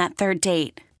wear on that third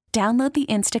date. Download the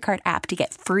Instacart app to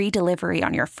get free delivery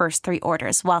on your first 3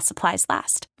 orders while supplies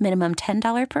last. Minimum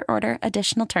 $10 per order.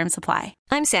 Additional terms apply.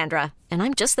 I'm Sandra, and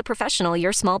I'm just the professional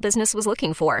your small business was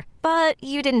looking for. But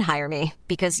you didn't hire me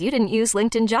because you didn't use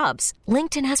LinkedIn Jobs.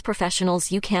 LinkedIn has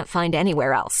professionals you can't find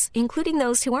anywhere else, including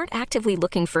those who aren't actively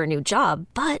looking for a new job,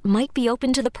 but might be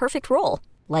open to the perfect role,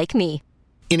 like me.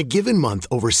 In a given month,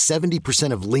 over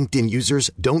 70% of LinkedIn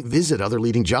users don't visit other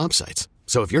leading job sites.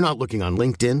 So if you're not looking on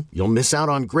LinkedIn, you'll miss out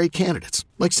on great candidates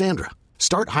like Sandra.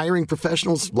 Start hiring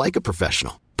professionals like a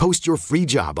professional. Post your free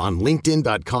job on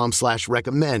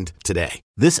linkedin.com/recommend today.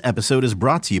 This episode is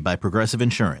brought to you by Progressive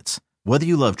Insurance. Whether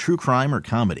you love true crime or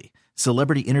comedy,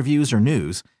 celebrity interviews or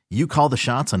news, you call the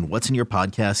shots on what's in your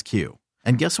podcast queue.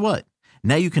 And guess what?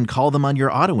 Now you can call them on your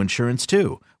auto insurance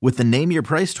too with the Name Your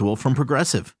Price tool from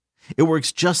Progressive. It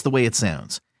works just the way it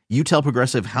sounds. You tell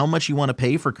Progressive how much you want to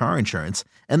pay for car insurance,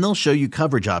 and they'll show you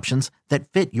coverage options that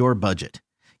fit your budget.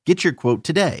 Get your quote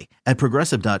today at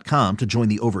Progressive.com to join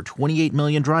the over 28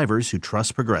 million drivers who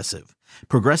trust Progressive.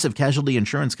 Progressive Casualty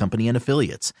Insurance Company and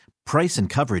Affiliates. Price and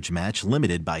coverage match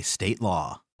limited by state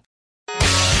law.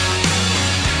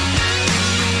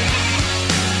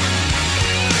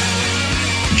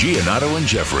 Giannotto and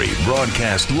Jeffrey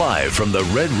broadcast live from the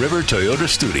Red River Toyota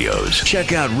Studios.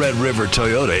 Check out Red River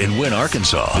Toyota in Wynn,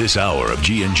 Arkansas. This hour of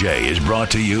G&J is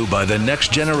brought to you by the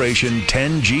Next Generation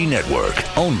 10G Network,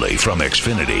 only from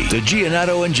Xfinity. The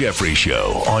Giannotto and Jeffrey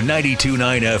Show on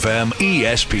 92.9 FM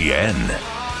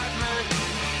ESPN.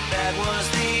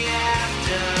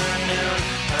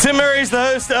 Tim Murray's the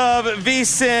host of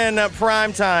VSiN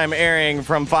Primetime, airing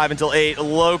from 5 until 8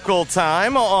 local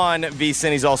time on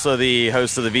VSiN. He's also the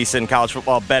host of the VSiN College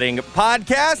Football Betting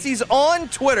Podcast. He's on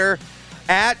Twitter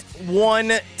at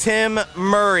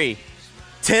 @1TimMurray.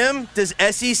 Tim, does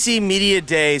SEC Media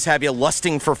Days have you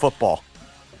lusting for football?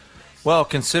 Well,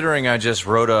 considering I just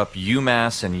wrote up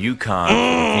UMass and UConn for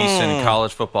the VSiN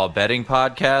College Football Betting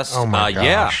Podcast,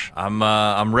 yeah,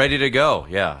 I'm ready to go.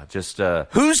 Yeah, just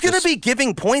who's going to be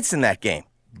giving points in that game?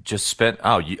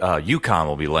 UConn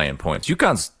will be laying points.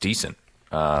 UConn's decent.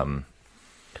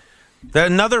 They're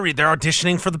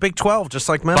auditioning for the Big 12, just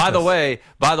like Memphis. By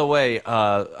the way,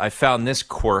 I found this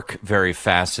quirk very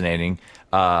fascinating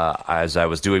as I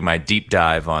was doing my deep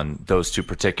dive on those two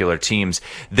particular teams.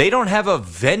 They don't have a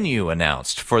venue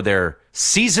announced for their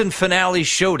season finale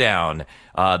showdown,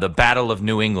 the Battle of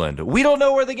New England. We don't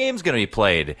know where the game's going to be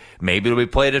played. Maybe it'll be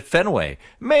played at Fenway.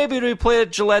 Maybe it'll be played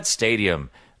at Gillette Stadium.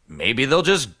 Maybe they'll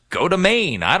just go to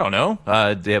Maine. I don't know.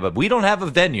 But we don't have a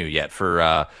venue yet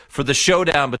for the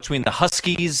showdown between the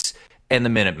Huskies and the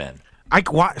Minutemen.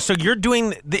 So you're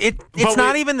doing it? It's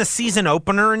not even the season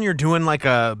opener, and you're doing like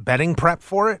a betting prep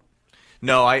for it.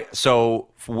 No, so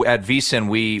at VSiN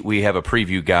we have a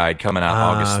preview guide coming out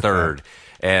August 3rd,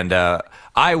 and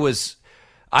I raised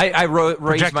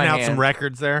projecting my out hand. Some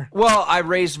records there. Well, I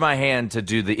raised my hand to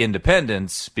do the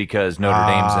Independents because Notre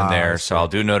Dame's in there, so I'll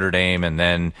do Notre Dame, and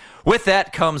then with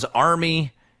that comes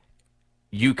Army,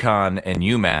 UConn, and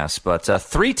UMass. But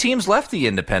 3 teams left the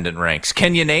independent ranks.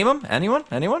 Can you name them? Anyone?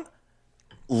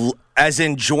 As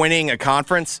in joining a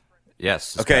conference?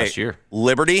 Yes. This past year.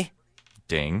 Liberty.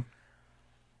 Ding.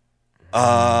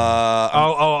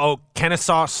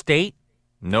 Kennesaw State.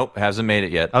 Nope, hasn't made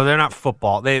it yet. Oh, they're not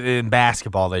football. They in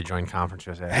basketball. They joined Conference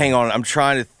USA. Hang on, I'm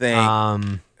trying to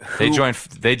think. They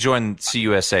joined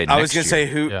CUSA. I was going to say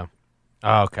who. Yeah.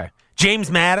 Oh, okay.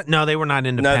 James Madison. No, they were not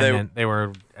independent. No, they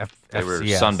were They were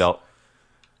FCS. Sunbelt.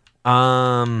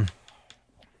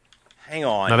 Hang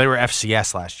on. No, they were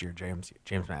FCS last year. James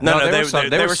Madison. No, they they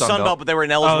were were Sunbelt. Sunbelt, but they were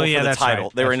ineligible for the that's title.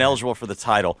 right. They were That's ineligible for the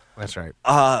title. That's right.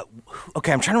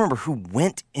 Okay, I'm trying to remember who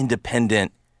went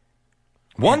independent.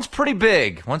 One's pretty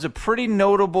big. One's a pretty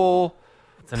notable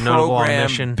It's a notable program.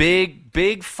 omission.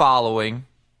 Big following.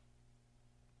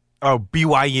 Oh,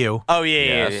 BYU. Oh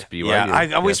yeah, Yes, BYU. yeah.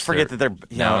 I always Yes, forget they're that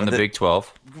they're now in the Big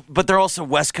 12. but they're also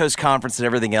West Coast Conference and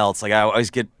everything else. Like I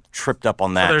always get tripped up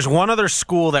on that. So there's one other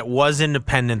school that was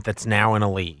independent that's now in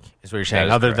a league, is what you're saying,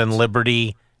 That is other correct. than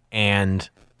Liberty and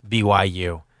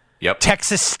BYU. Yep.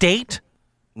 Texas State?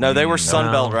 No, they were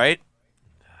Sunbelt, right?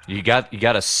 You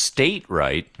got a state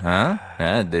right, huh?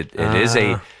 It is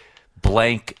a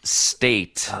blank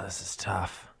state. Oh, this is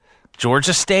tough.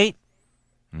 Georgia State?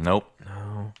 Nope.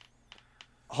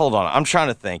 Hold on, I'm trying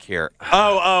to think here.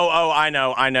 Oh, I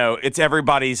know. It's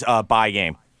everybody's bye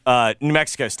game. New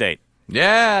Mexico State.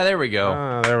 Yeah, there we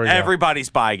go. There we go. Everybody's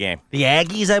bye game. The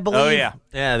Aggies, I believe. Oh, yeah.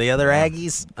 Yeah, the other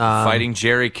Aggies. Fighting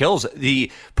Jerry Kills.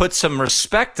 Put some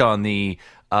respect on the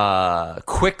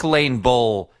Quick Lane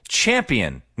Bowl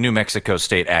champion New Mexico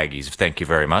State Aggies. Thank you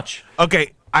very much.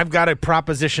 Okay, I've got a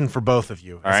proposition for both of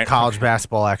you as right. college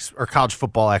basketball or college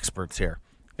football experts here.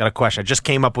 Got a question. I just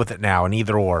came up with it now, an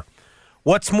either or.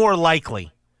 What's more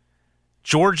likely,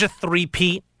 Georgia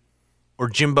three-peat or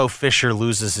Jimbo Fisher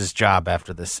loses his job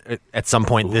after this at some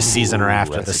point this season or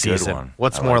after the that's a good season? one.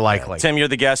 What's I more like likely? Tim, you're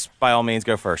the guest. By all means,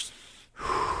 go first.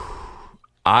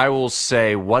 I will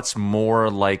say what's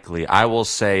more likely. I will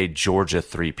say Georgia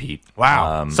three-peat.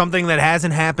 Wow, something that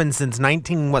hasn't happened since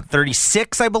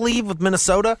 1936, I believe, with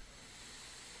Minnesota.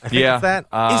 I think it's that.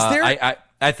 Is there?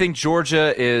 I think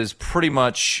Georgia is pretty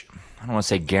much. I don't want to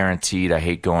say guaranteed. I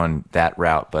hate going that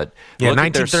route, but Yeah, look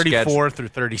at their 1934 through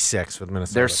 36 with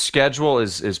Minnesota. Their schedule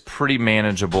is pretty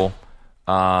manageable,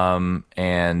 and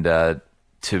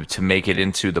to make it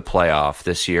into the playoff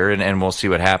this year, and we'll see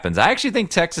what happens. I actually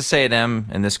think Texas A&M,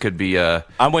 and this could be a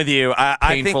I'm with you. I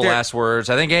think painful last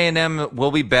words. I think A&M will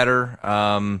be better.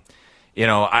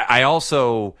 I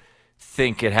also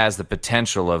think it has the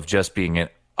potential of just being an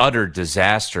utter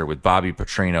disaster with Bobby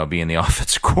Petrino being the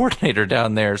offensive coordinator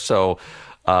down there. So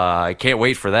I can't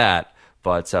wait for that.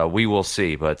 But we will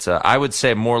see. But I would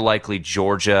say more likely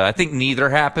Georgia. I think neither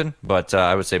happen, but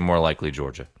I would say more likely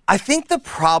Georgia. I think the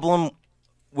problem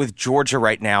with Georgia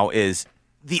right now is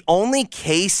the only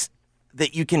case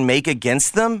that you can make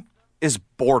against them is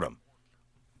boredom.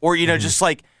 Or, just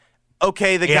like,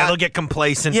 okay, they'll get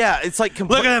complacent. Yeah, it's like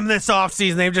look at them this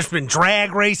offseason. They've just been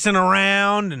drag racing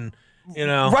around and,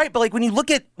 Right, but like when you look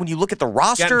at the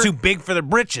roster. Gotten too big for their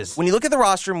britches. When you look at the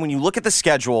roster and when you look at the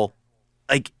schedule,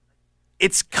 like,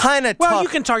 it's kind of tough. Well, you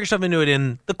can talk yourself into it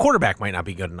in the quarterback might not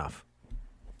be good enough.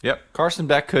 Yep, Carson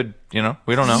Beck could, we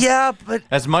don't know. Yeah, but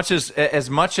as much as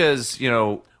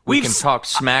we can talk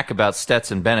smack about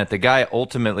Stetson Bennett, the guy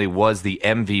ultimately was the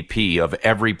MVP of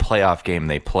every playoff game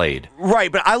they played.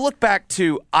 Right, but I look back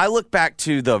to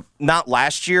the not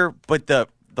last year, but the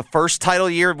first title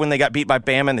year when they got beat by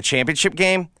Bama in the championship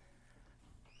game.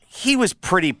 He was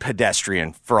pretty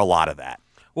pedestrian for a lot of that.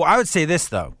 Well, I would say this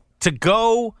though, to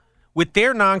go with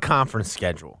their non-conference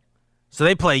schedule. So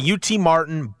they play UT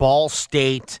Martin, Ball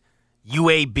State,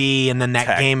 UAB, and then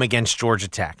that game against Georgia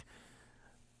Tech.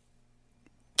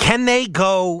 Can they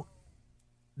go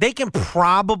they can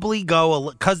probably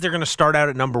go, because they're going to start out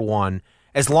at number 1,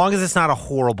 as long as it's not a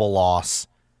horrible loss.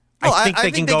 Well, I think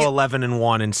they can go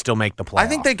 11-1 and still make the playoffs. I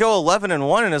think they go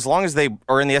 11-1, and as long as they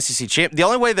are in the SEC champ, the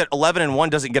only way that 11-1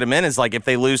 doesn't get them in is like if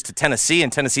they lose to Tennessee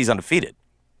and Tennessee's undefeated.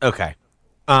 Okay.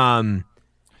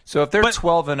 So if they're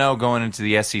 12-0 going into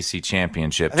the SEC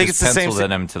championship, I think just pencil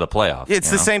them to the playoffs. It's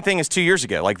the same thing as 2 years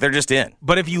ago. Like, they're just in.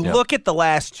 But if you look at the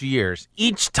last 2 years,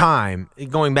 each time,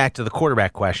 going back to the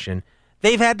quarterback question,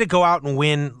 they've had to go out and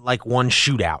win like one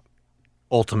shootout.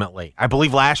 Ultimately, I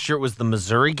believe last year it was the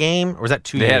Missouri game, or was that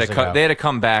 2 years ago? They had to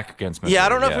come back against Missouri. Yeah, I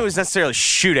don't know if it was necessarily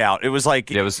shootout. It was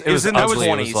like it was in the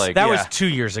 20s. That was 2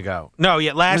 years ago. No,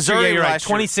 last Missouri, year you're right.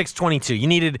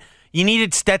 26-22. You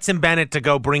needed Stetson Bennett to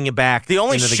go bring you back. The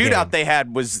only into the shootout game. they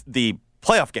had was the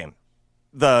playoff game,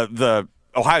 the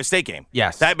Ohio State game.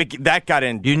 Yes, that got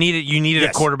in. You needed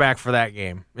a quarterback for that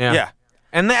game. Yeah.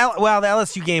 And the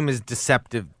LSU game is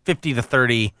deceptive.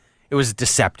 50-30. It was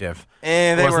deceptive.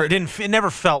 And it never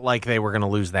felt like they were going to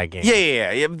lose that game.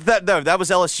 Yeah. That was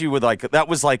LSU with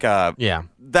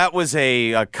that was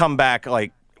a comeback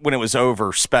like when it was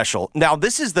over special. Now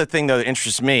this is the thing though that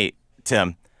interests me,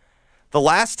 Tim. The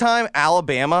last time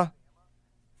Alabama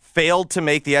failed to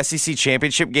make the SEC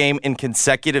championship game in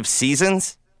consecutive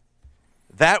seasons,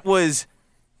 that was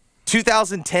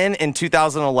 2010 and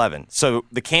 2011. So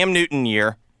the Cam Newton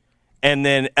year, and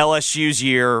then LSU's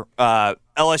year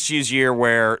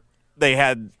where they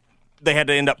had to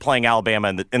end up playing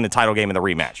Alabama in the title game in the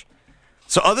rematch.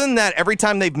 So other than that, every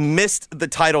time they've missed the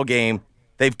title game,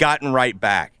 they've gotten right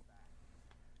back.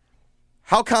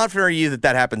 How confident are you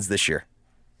that happens this year?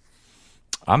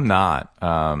 I'm not.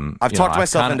 I've talked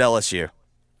myself into LSU.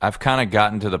 I've kind of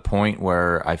gotten to the point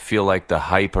where I feel like the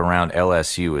hype around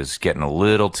LSU is getting a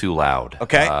little too loud.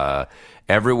 Okay.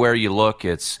 Everywhere you look,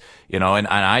 it's, and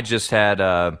I just had,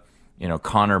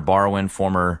 Connor Barwin,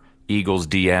 former Eagles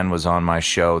DN, was on my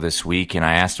show this week, and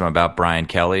I asked him about Brian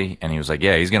Kelly, and he was like,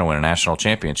 yeah, he's going to win a national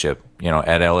championship,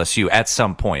 at LSU at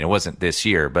some point. It wasn't this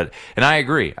year, and I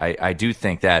agree. I do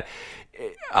think that.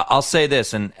 I'll say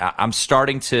this, and I'm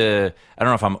starting to, I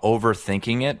don't know if I'm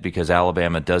overthinking it, because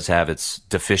Alabama does have its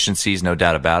deficiencies, no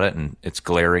doubt about it, and it's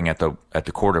glaring at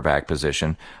the quarterback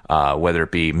position, whether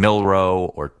it be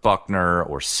Milroe or Buckner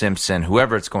or Simpson,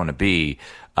 whoever it's going to be.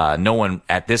 No one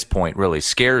at this point really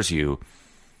scares you.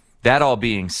 That all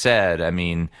being said, I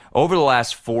mean, over the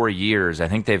last 4 years, I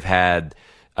think they've had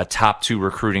a top 2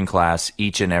 recruiting class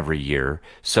each and every year.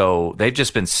 So they've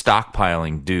just been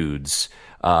stockpiling dudes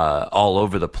all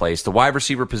over the place. The wide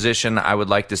receiver position, I would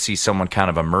like to see someone kind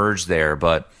of emerge there,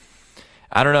 but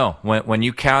I don't know. When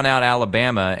you count out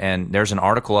Alabama, and there's an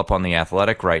article up on The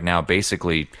Athletic right now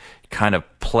basically kind of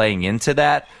playing into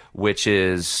that, which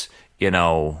is,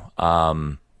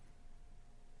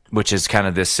 which is kind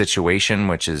of this situation,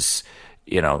 which is,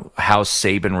 how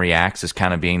Saban reacts as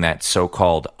kind of being that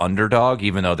so-called underdog,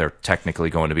 even though they're technically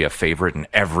going to be a favorite in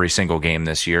every single game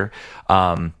this year.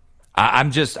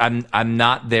 I'm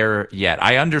not there yet.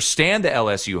 I understand the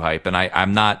LSU hype, and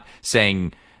I'm not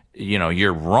saying,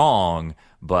 you're wrong,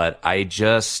 but I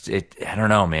don't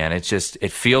know, man.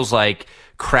 It feels like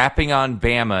crapping on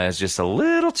Bama is just a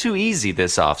little too easy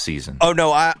this offseason. Oh,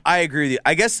 no, I agree with you.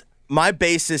 I guess my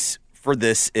basis for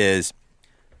this is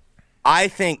I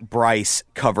think Bryce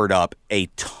covered up a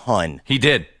ton. He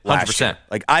did,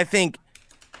 100%.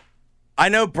 I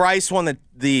know Bryce won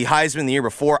the Heisman the year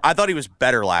before. I thought he was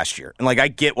better last year. And, I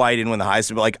get why he didn't win the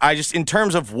Heisman. But, in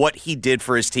terms of what he did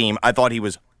for his team, I thought he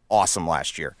was awesome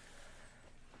last year.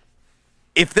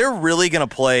 If they're really going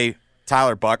to play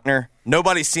Tyler Buckner,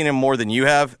 nobody's seen him more than you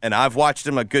have, and I've watched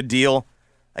him a good deal.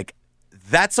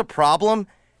 That's a problem.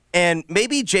 And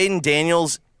maybe Jaden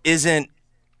Daniels isn't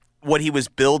what he was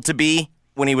billed to be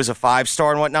when he was a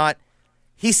 5-star and whatnot.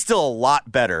 He's still a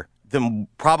lot better than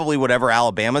probably whatever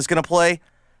Alabama's going to play.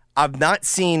 I've not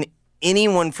seen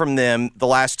anyone from them the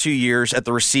last 2 years at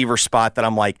the receiver spot that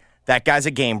I'm like, that guy's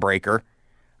a game breaker.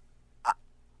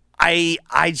 I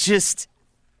just...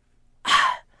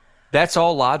 That's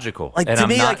all logical. To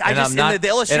me, the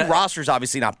LSU roster's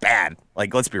obviously not bad.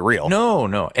 Let's be real.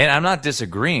 No. And I'm not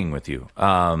disagreeing with you.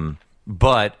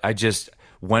 But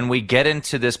when we get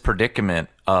into this predicament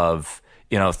of,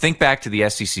 think back to the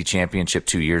SEC championship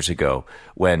 2 years ago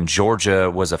when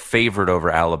Georgia was a favorite over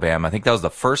Alabama. I think that was the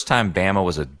first time Bama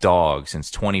was a dog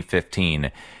since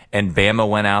 2015. And Bama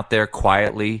went out there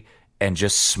quietly and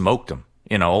just smoked them.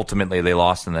 Ultimately they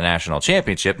lost in the national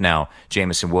championship. Now,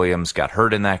 Jamison Williams got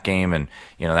hurt in that game, and,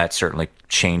 that certainly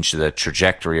changed the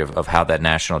trajectory of how that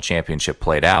national championship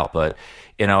played out. But,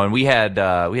 and we had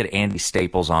Andy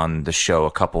Staples on the show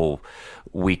a couple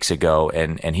weeks ago,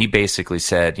 and he basically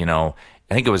said,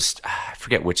 I think it was, I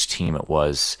forget which team it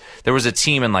was. There was a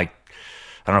team in like,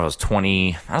 I don't know if it was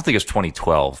I don't think it was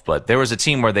 2012, but there was a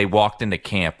team where they walked into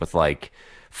camp with like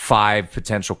 5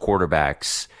 potential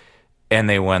quarterbacks and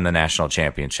they won the national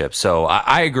championship. So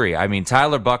I agree. I mean,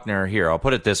 Tyler Buchner here, I'll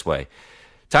put it this way.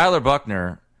 Tyler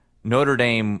Buchner, Notre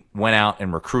Dame went out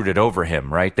and recruited over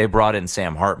him, right? They brought in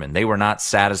Sam Hartman. They were not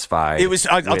satisfied. It was.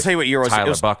 I'll tell you what year it was.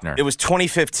 Tyler Buchner. It was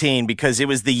 2015 because it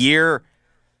was the year.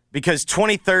 Because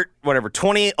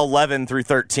 2011 through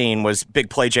 13 was Big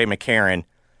Play Jay McCarron.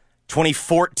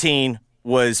 2014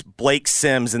 was Blake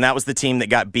Sims, and that was the team that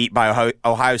got beat by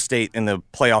Ohio State in the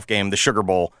playoff game, the Sugar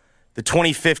Bowl. The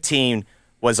 2015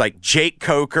 was like Jake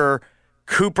Coker,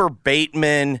 Cooper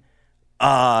Bateman.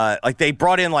 Like they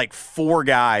brought in like 4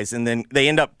 guys, and then they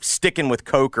end up sticking with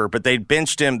Coker, but they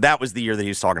benched him. That was the year that he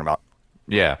was talking about.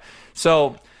 Yeah.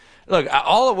 So, look,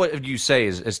 all of what you say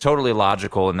is totally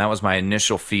logical, and that was my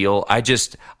initial feel.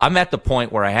 I'm at the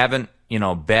point where I haven't,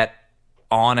 bet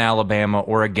on Alabama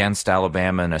or against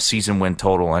Alabama in a season win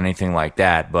total or anything like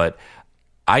that, but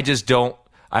I just don't.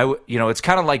 It's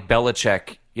kind of like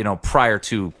Belichick. Prior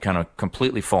to kind of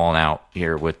completely falling out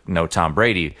here with no Tom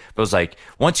Brady. But it was like,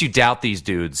 once you doubt these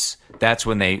dudes, that's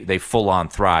when they full-on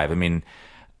thrive. I mean,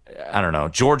 I don't know.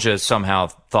 Georgia somehow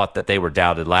thought that they were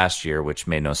doubted last year, which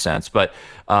made no sense. But,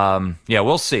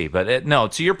 we'll see. But, no,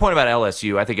 to your point about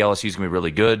LSU, I think LSU's going to be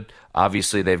really good.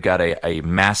 Obviously, they've got a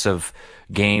massive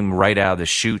game right out of the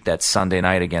chute that Sunday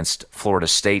night against Florida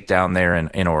State down there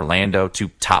in Orlando. 2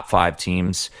 top 5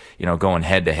 teams, going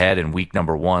head-to-head in week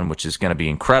number 1, which is going to be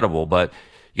incredible. But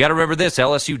you got to remember this.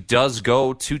 LSU does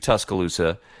go to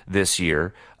Tuscaloosa this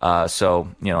year. So,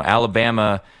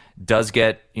 Alabama does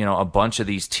get, a bunch of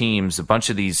these teams, a bunch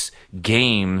of these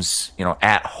games,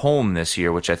 at home this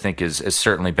year, which I think is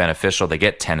certainly beneficial. They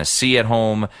get Tennessee at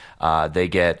home. They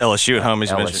get LSU at home,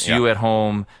 LSU at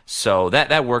home. So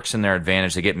that works in their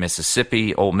advantage. They get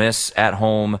Mississippi, Ole Miss at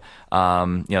home.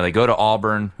 They go to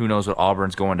Auburn. Who knows what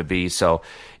Auburn's going to be? So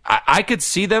I could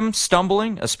see them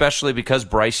stumbling, especially because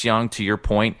Bryce Young, to your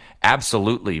point,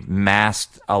 absolutely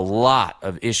masked a lot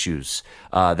of issues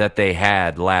that they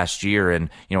had last year. And,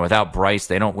 without Bryce,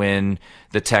 they don't win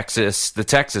the Texas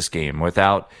game.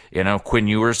 Without, Quinn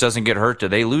Ewers doesn't get hurt, do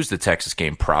they lose the Texas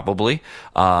game? Probably.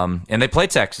 And they play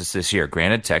Texas this year.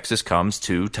 Granted, Texas comes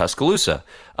to Tuscaloosa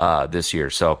this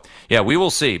year. So, yeah, we will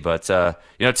see. But,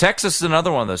 Texas is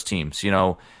another one of those teams,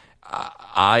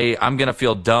 I'm going to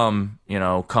feel dumb,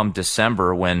 come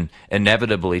December when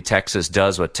inevitably Texas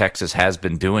does what Texas has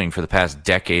been doing for the past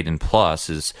decade and plus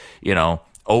is,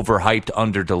 overhyped,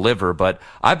 underdeliver. But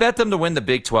I bet them to win the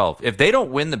Big 12. If they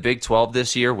don't win the Big 12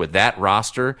 this year with that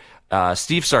roster,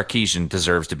 Steve Sarkisian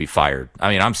deserves to be fired.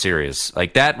 I mean, I'm serious.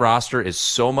 Like, that roster is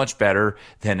so much better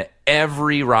than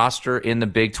every roster in the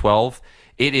Big 12.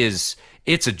 It's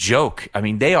a joke. I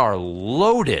mean, they are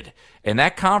loaded. And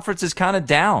that conference is kind of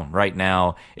down right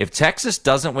now. If Texas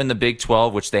doesn't win the Big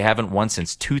 12, which they haven't won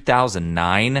since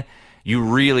 2009, you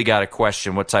really got to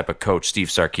question what type of coach Steve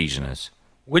Sarkisian is.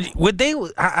 Would they?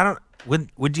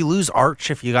 Would you lose Arch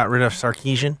if you got rid of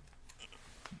Sarkisian?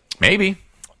 Maybe.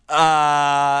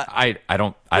 I don't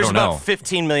know. There's about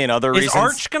 15 million other reasons. Is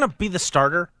Arch going to be the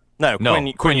starter? No,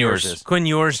 Quinn Ewers is. Quinn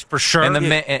Ewers for sure. And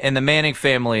the Manning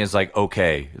family is like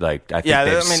okay. Like I think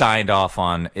they've signed off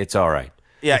on it's all right.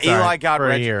 Yeah, it's Eli right, got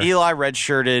Eli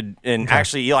redshirted, and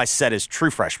actually Eli set his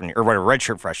true freshman year, or whatever,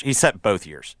 redshirt freshman. He set both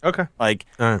years. Okay.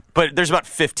 But there's about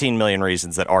 15 million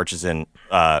reasons that Arch is in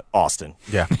Austin.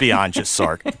 Yeah. Beyond just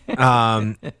Sark. And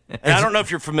I don't know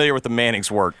if you're familiar with the Manning's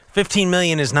work. 15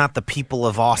 million is not the people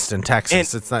of Austin,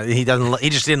 Texas. It's not. He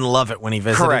just didn't love it when he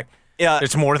visited. Correct. Yeah.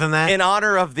 It's more than that. In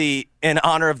honor of the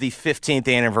 15th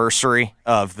anniversary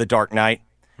of The Dark Knight,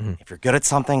 if you're good at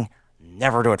something,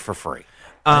 never do it for free.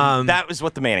 That was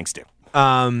what the Mannings do.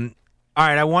 All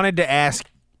right, I wanted to ask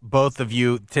both of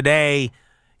you today.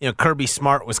 Kirby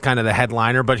Smart was kind of the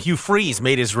headliner, but Hugh Freeze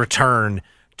made his return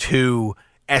to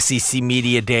SEC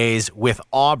Media Days with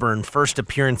Auburn. First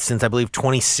appearance since, I believe,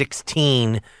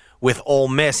 2016 with Ole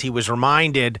Miss. He was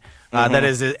reminded that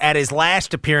at his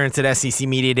last appearance at SEC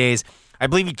Media Days, I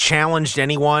believe he challenged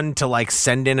anyone to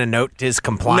send in a note to his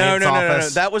compliance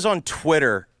office. No. That was on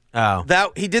Twitter. Oh.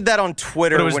 He did that on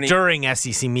Twitter. But it was during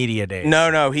SEC Media Days.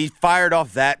 No, he fired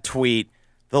off that tweet.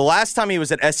 The last time he was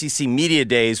at SEC Media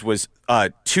Days was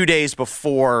 2 days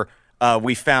before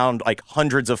we found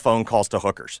hundreds of phone calls to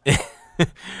hookers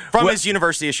from his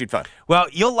university-issued phone. Well,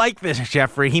 you'll like this,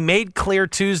 Jeffrey. He made clear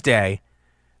Tuesday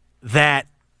that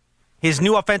his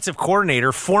new offensive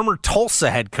coordinator, former Tulsa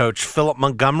head coach Philip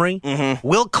Montgomery,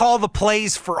 will call the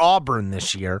plays for Auburn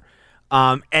this year.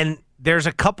 And there's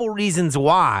a couple reasons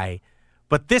why,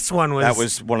 But this one was... That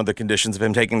was one of the conditions of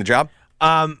him taking the job?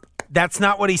 That's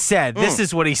not what he said. This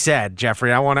is what he said,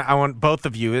 Jeffrey. I want both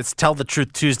of you. It's Tell the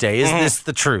Truth Tuesday. Is this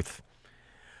the truth?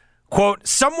 Quote,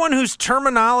 someone whose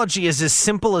terminology is as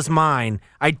simple as mine,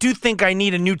 I do think I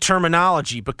need a new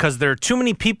terminology because there are too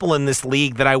many people in this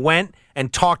league that I went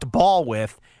and talked ball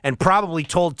with and probably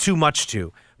told too much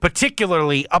to,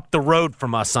 particularly up the road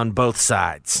from us on both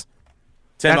sides.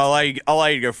 Tim, I'll allow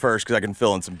you to go first because I can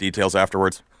fill in some details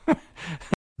afterwards.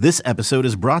 This episode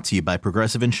is brought to you by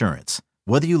Progressive Insurance.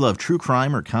 Whether you love true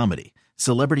crime or comedy,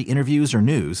 celebrity interviews or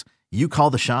news, you call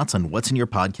the shots on what's in your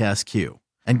podcast queue.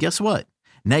 And guess what?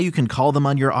 Now you can call them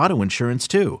on your auto insurance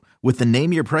too with the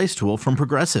Name Your Price tool from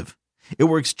Progressive. It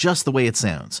works just the way it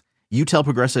sounds. You tell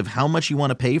Progressive how much you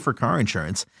want to pay for car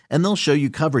insurance, and they'll show you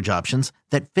coverage options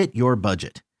that fit your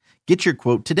budget. Get your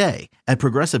quote today at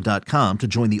Progressive.com to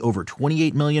join the over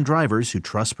 28 million drivers who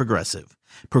trust Progressive.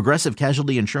 Progressive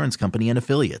Casualty Insurance Company and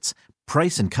Affiliates.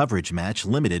 Price and coverage match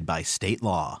limited by state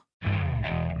law.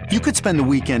 You could spend the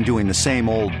weekend doing the same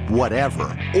old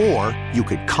whatever, or you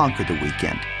could conquer the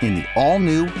weekend in the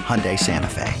all-new Hyundai Santa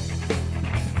Fe.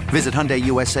 Visit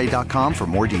HyundaiUSA.com for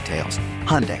more details.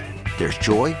 Hyundai, there's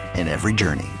joy in every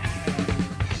journey.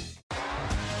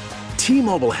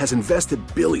 T-Mobile has invested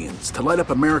billions to light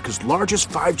up America's largest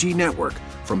 5G network,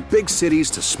 from big cities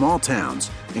to small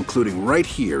towns, including right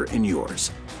here in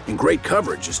yours. And great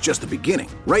coverage is just the beginning.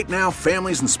 Right now,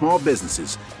 families and small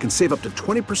businesses can save up to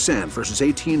 20% versus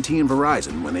AT&T and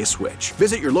Verizon when they switch.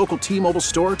 Visit your local T-Mobile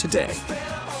store today.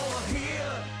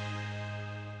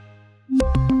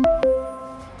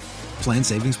 Plan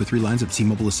savings with 3 lines of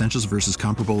T-Mobile Essentials versus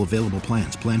comparable available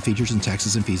plans. Plan features and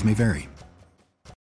taxes and fees may vary.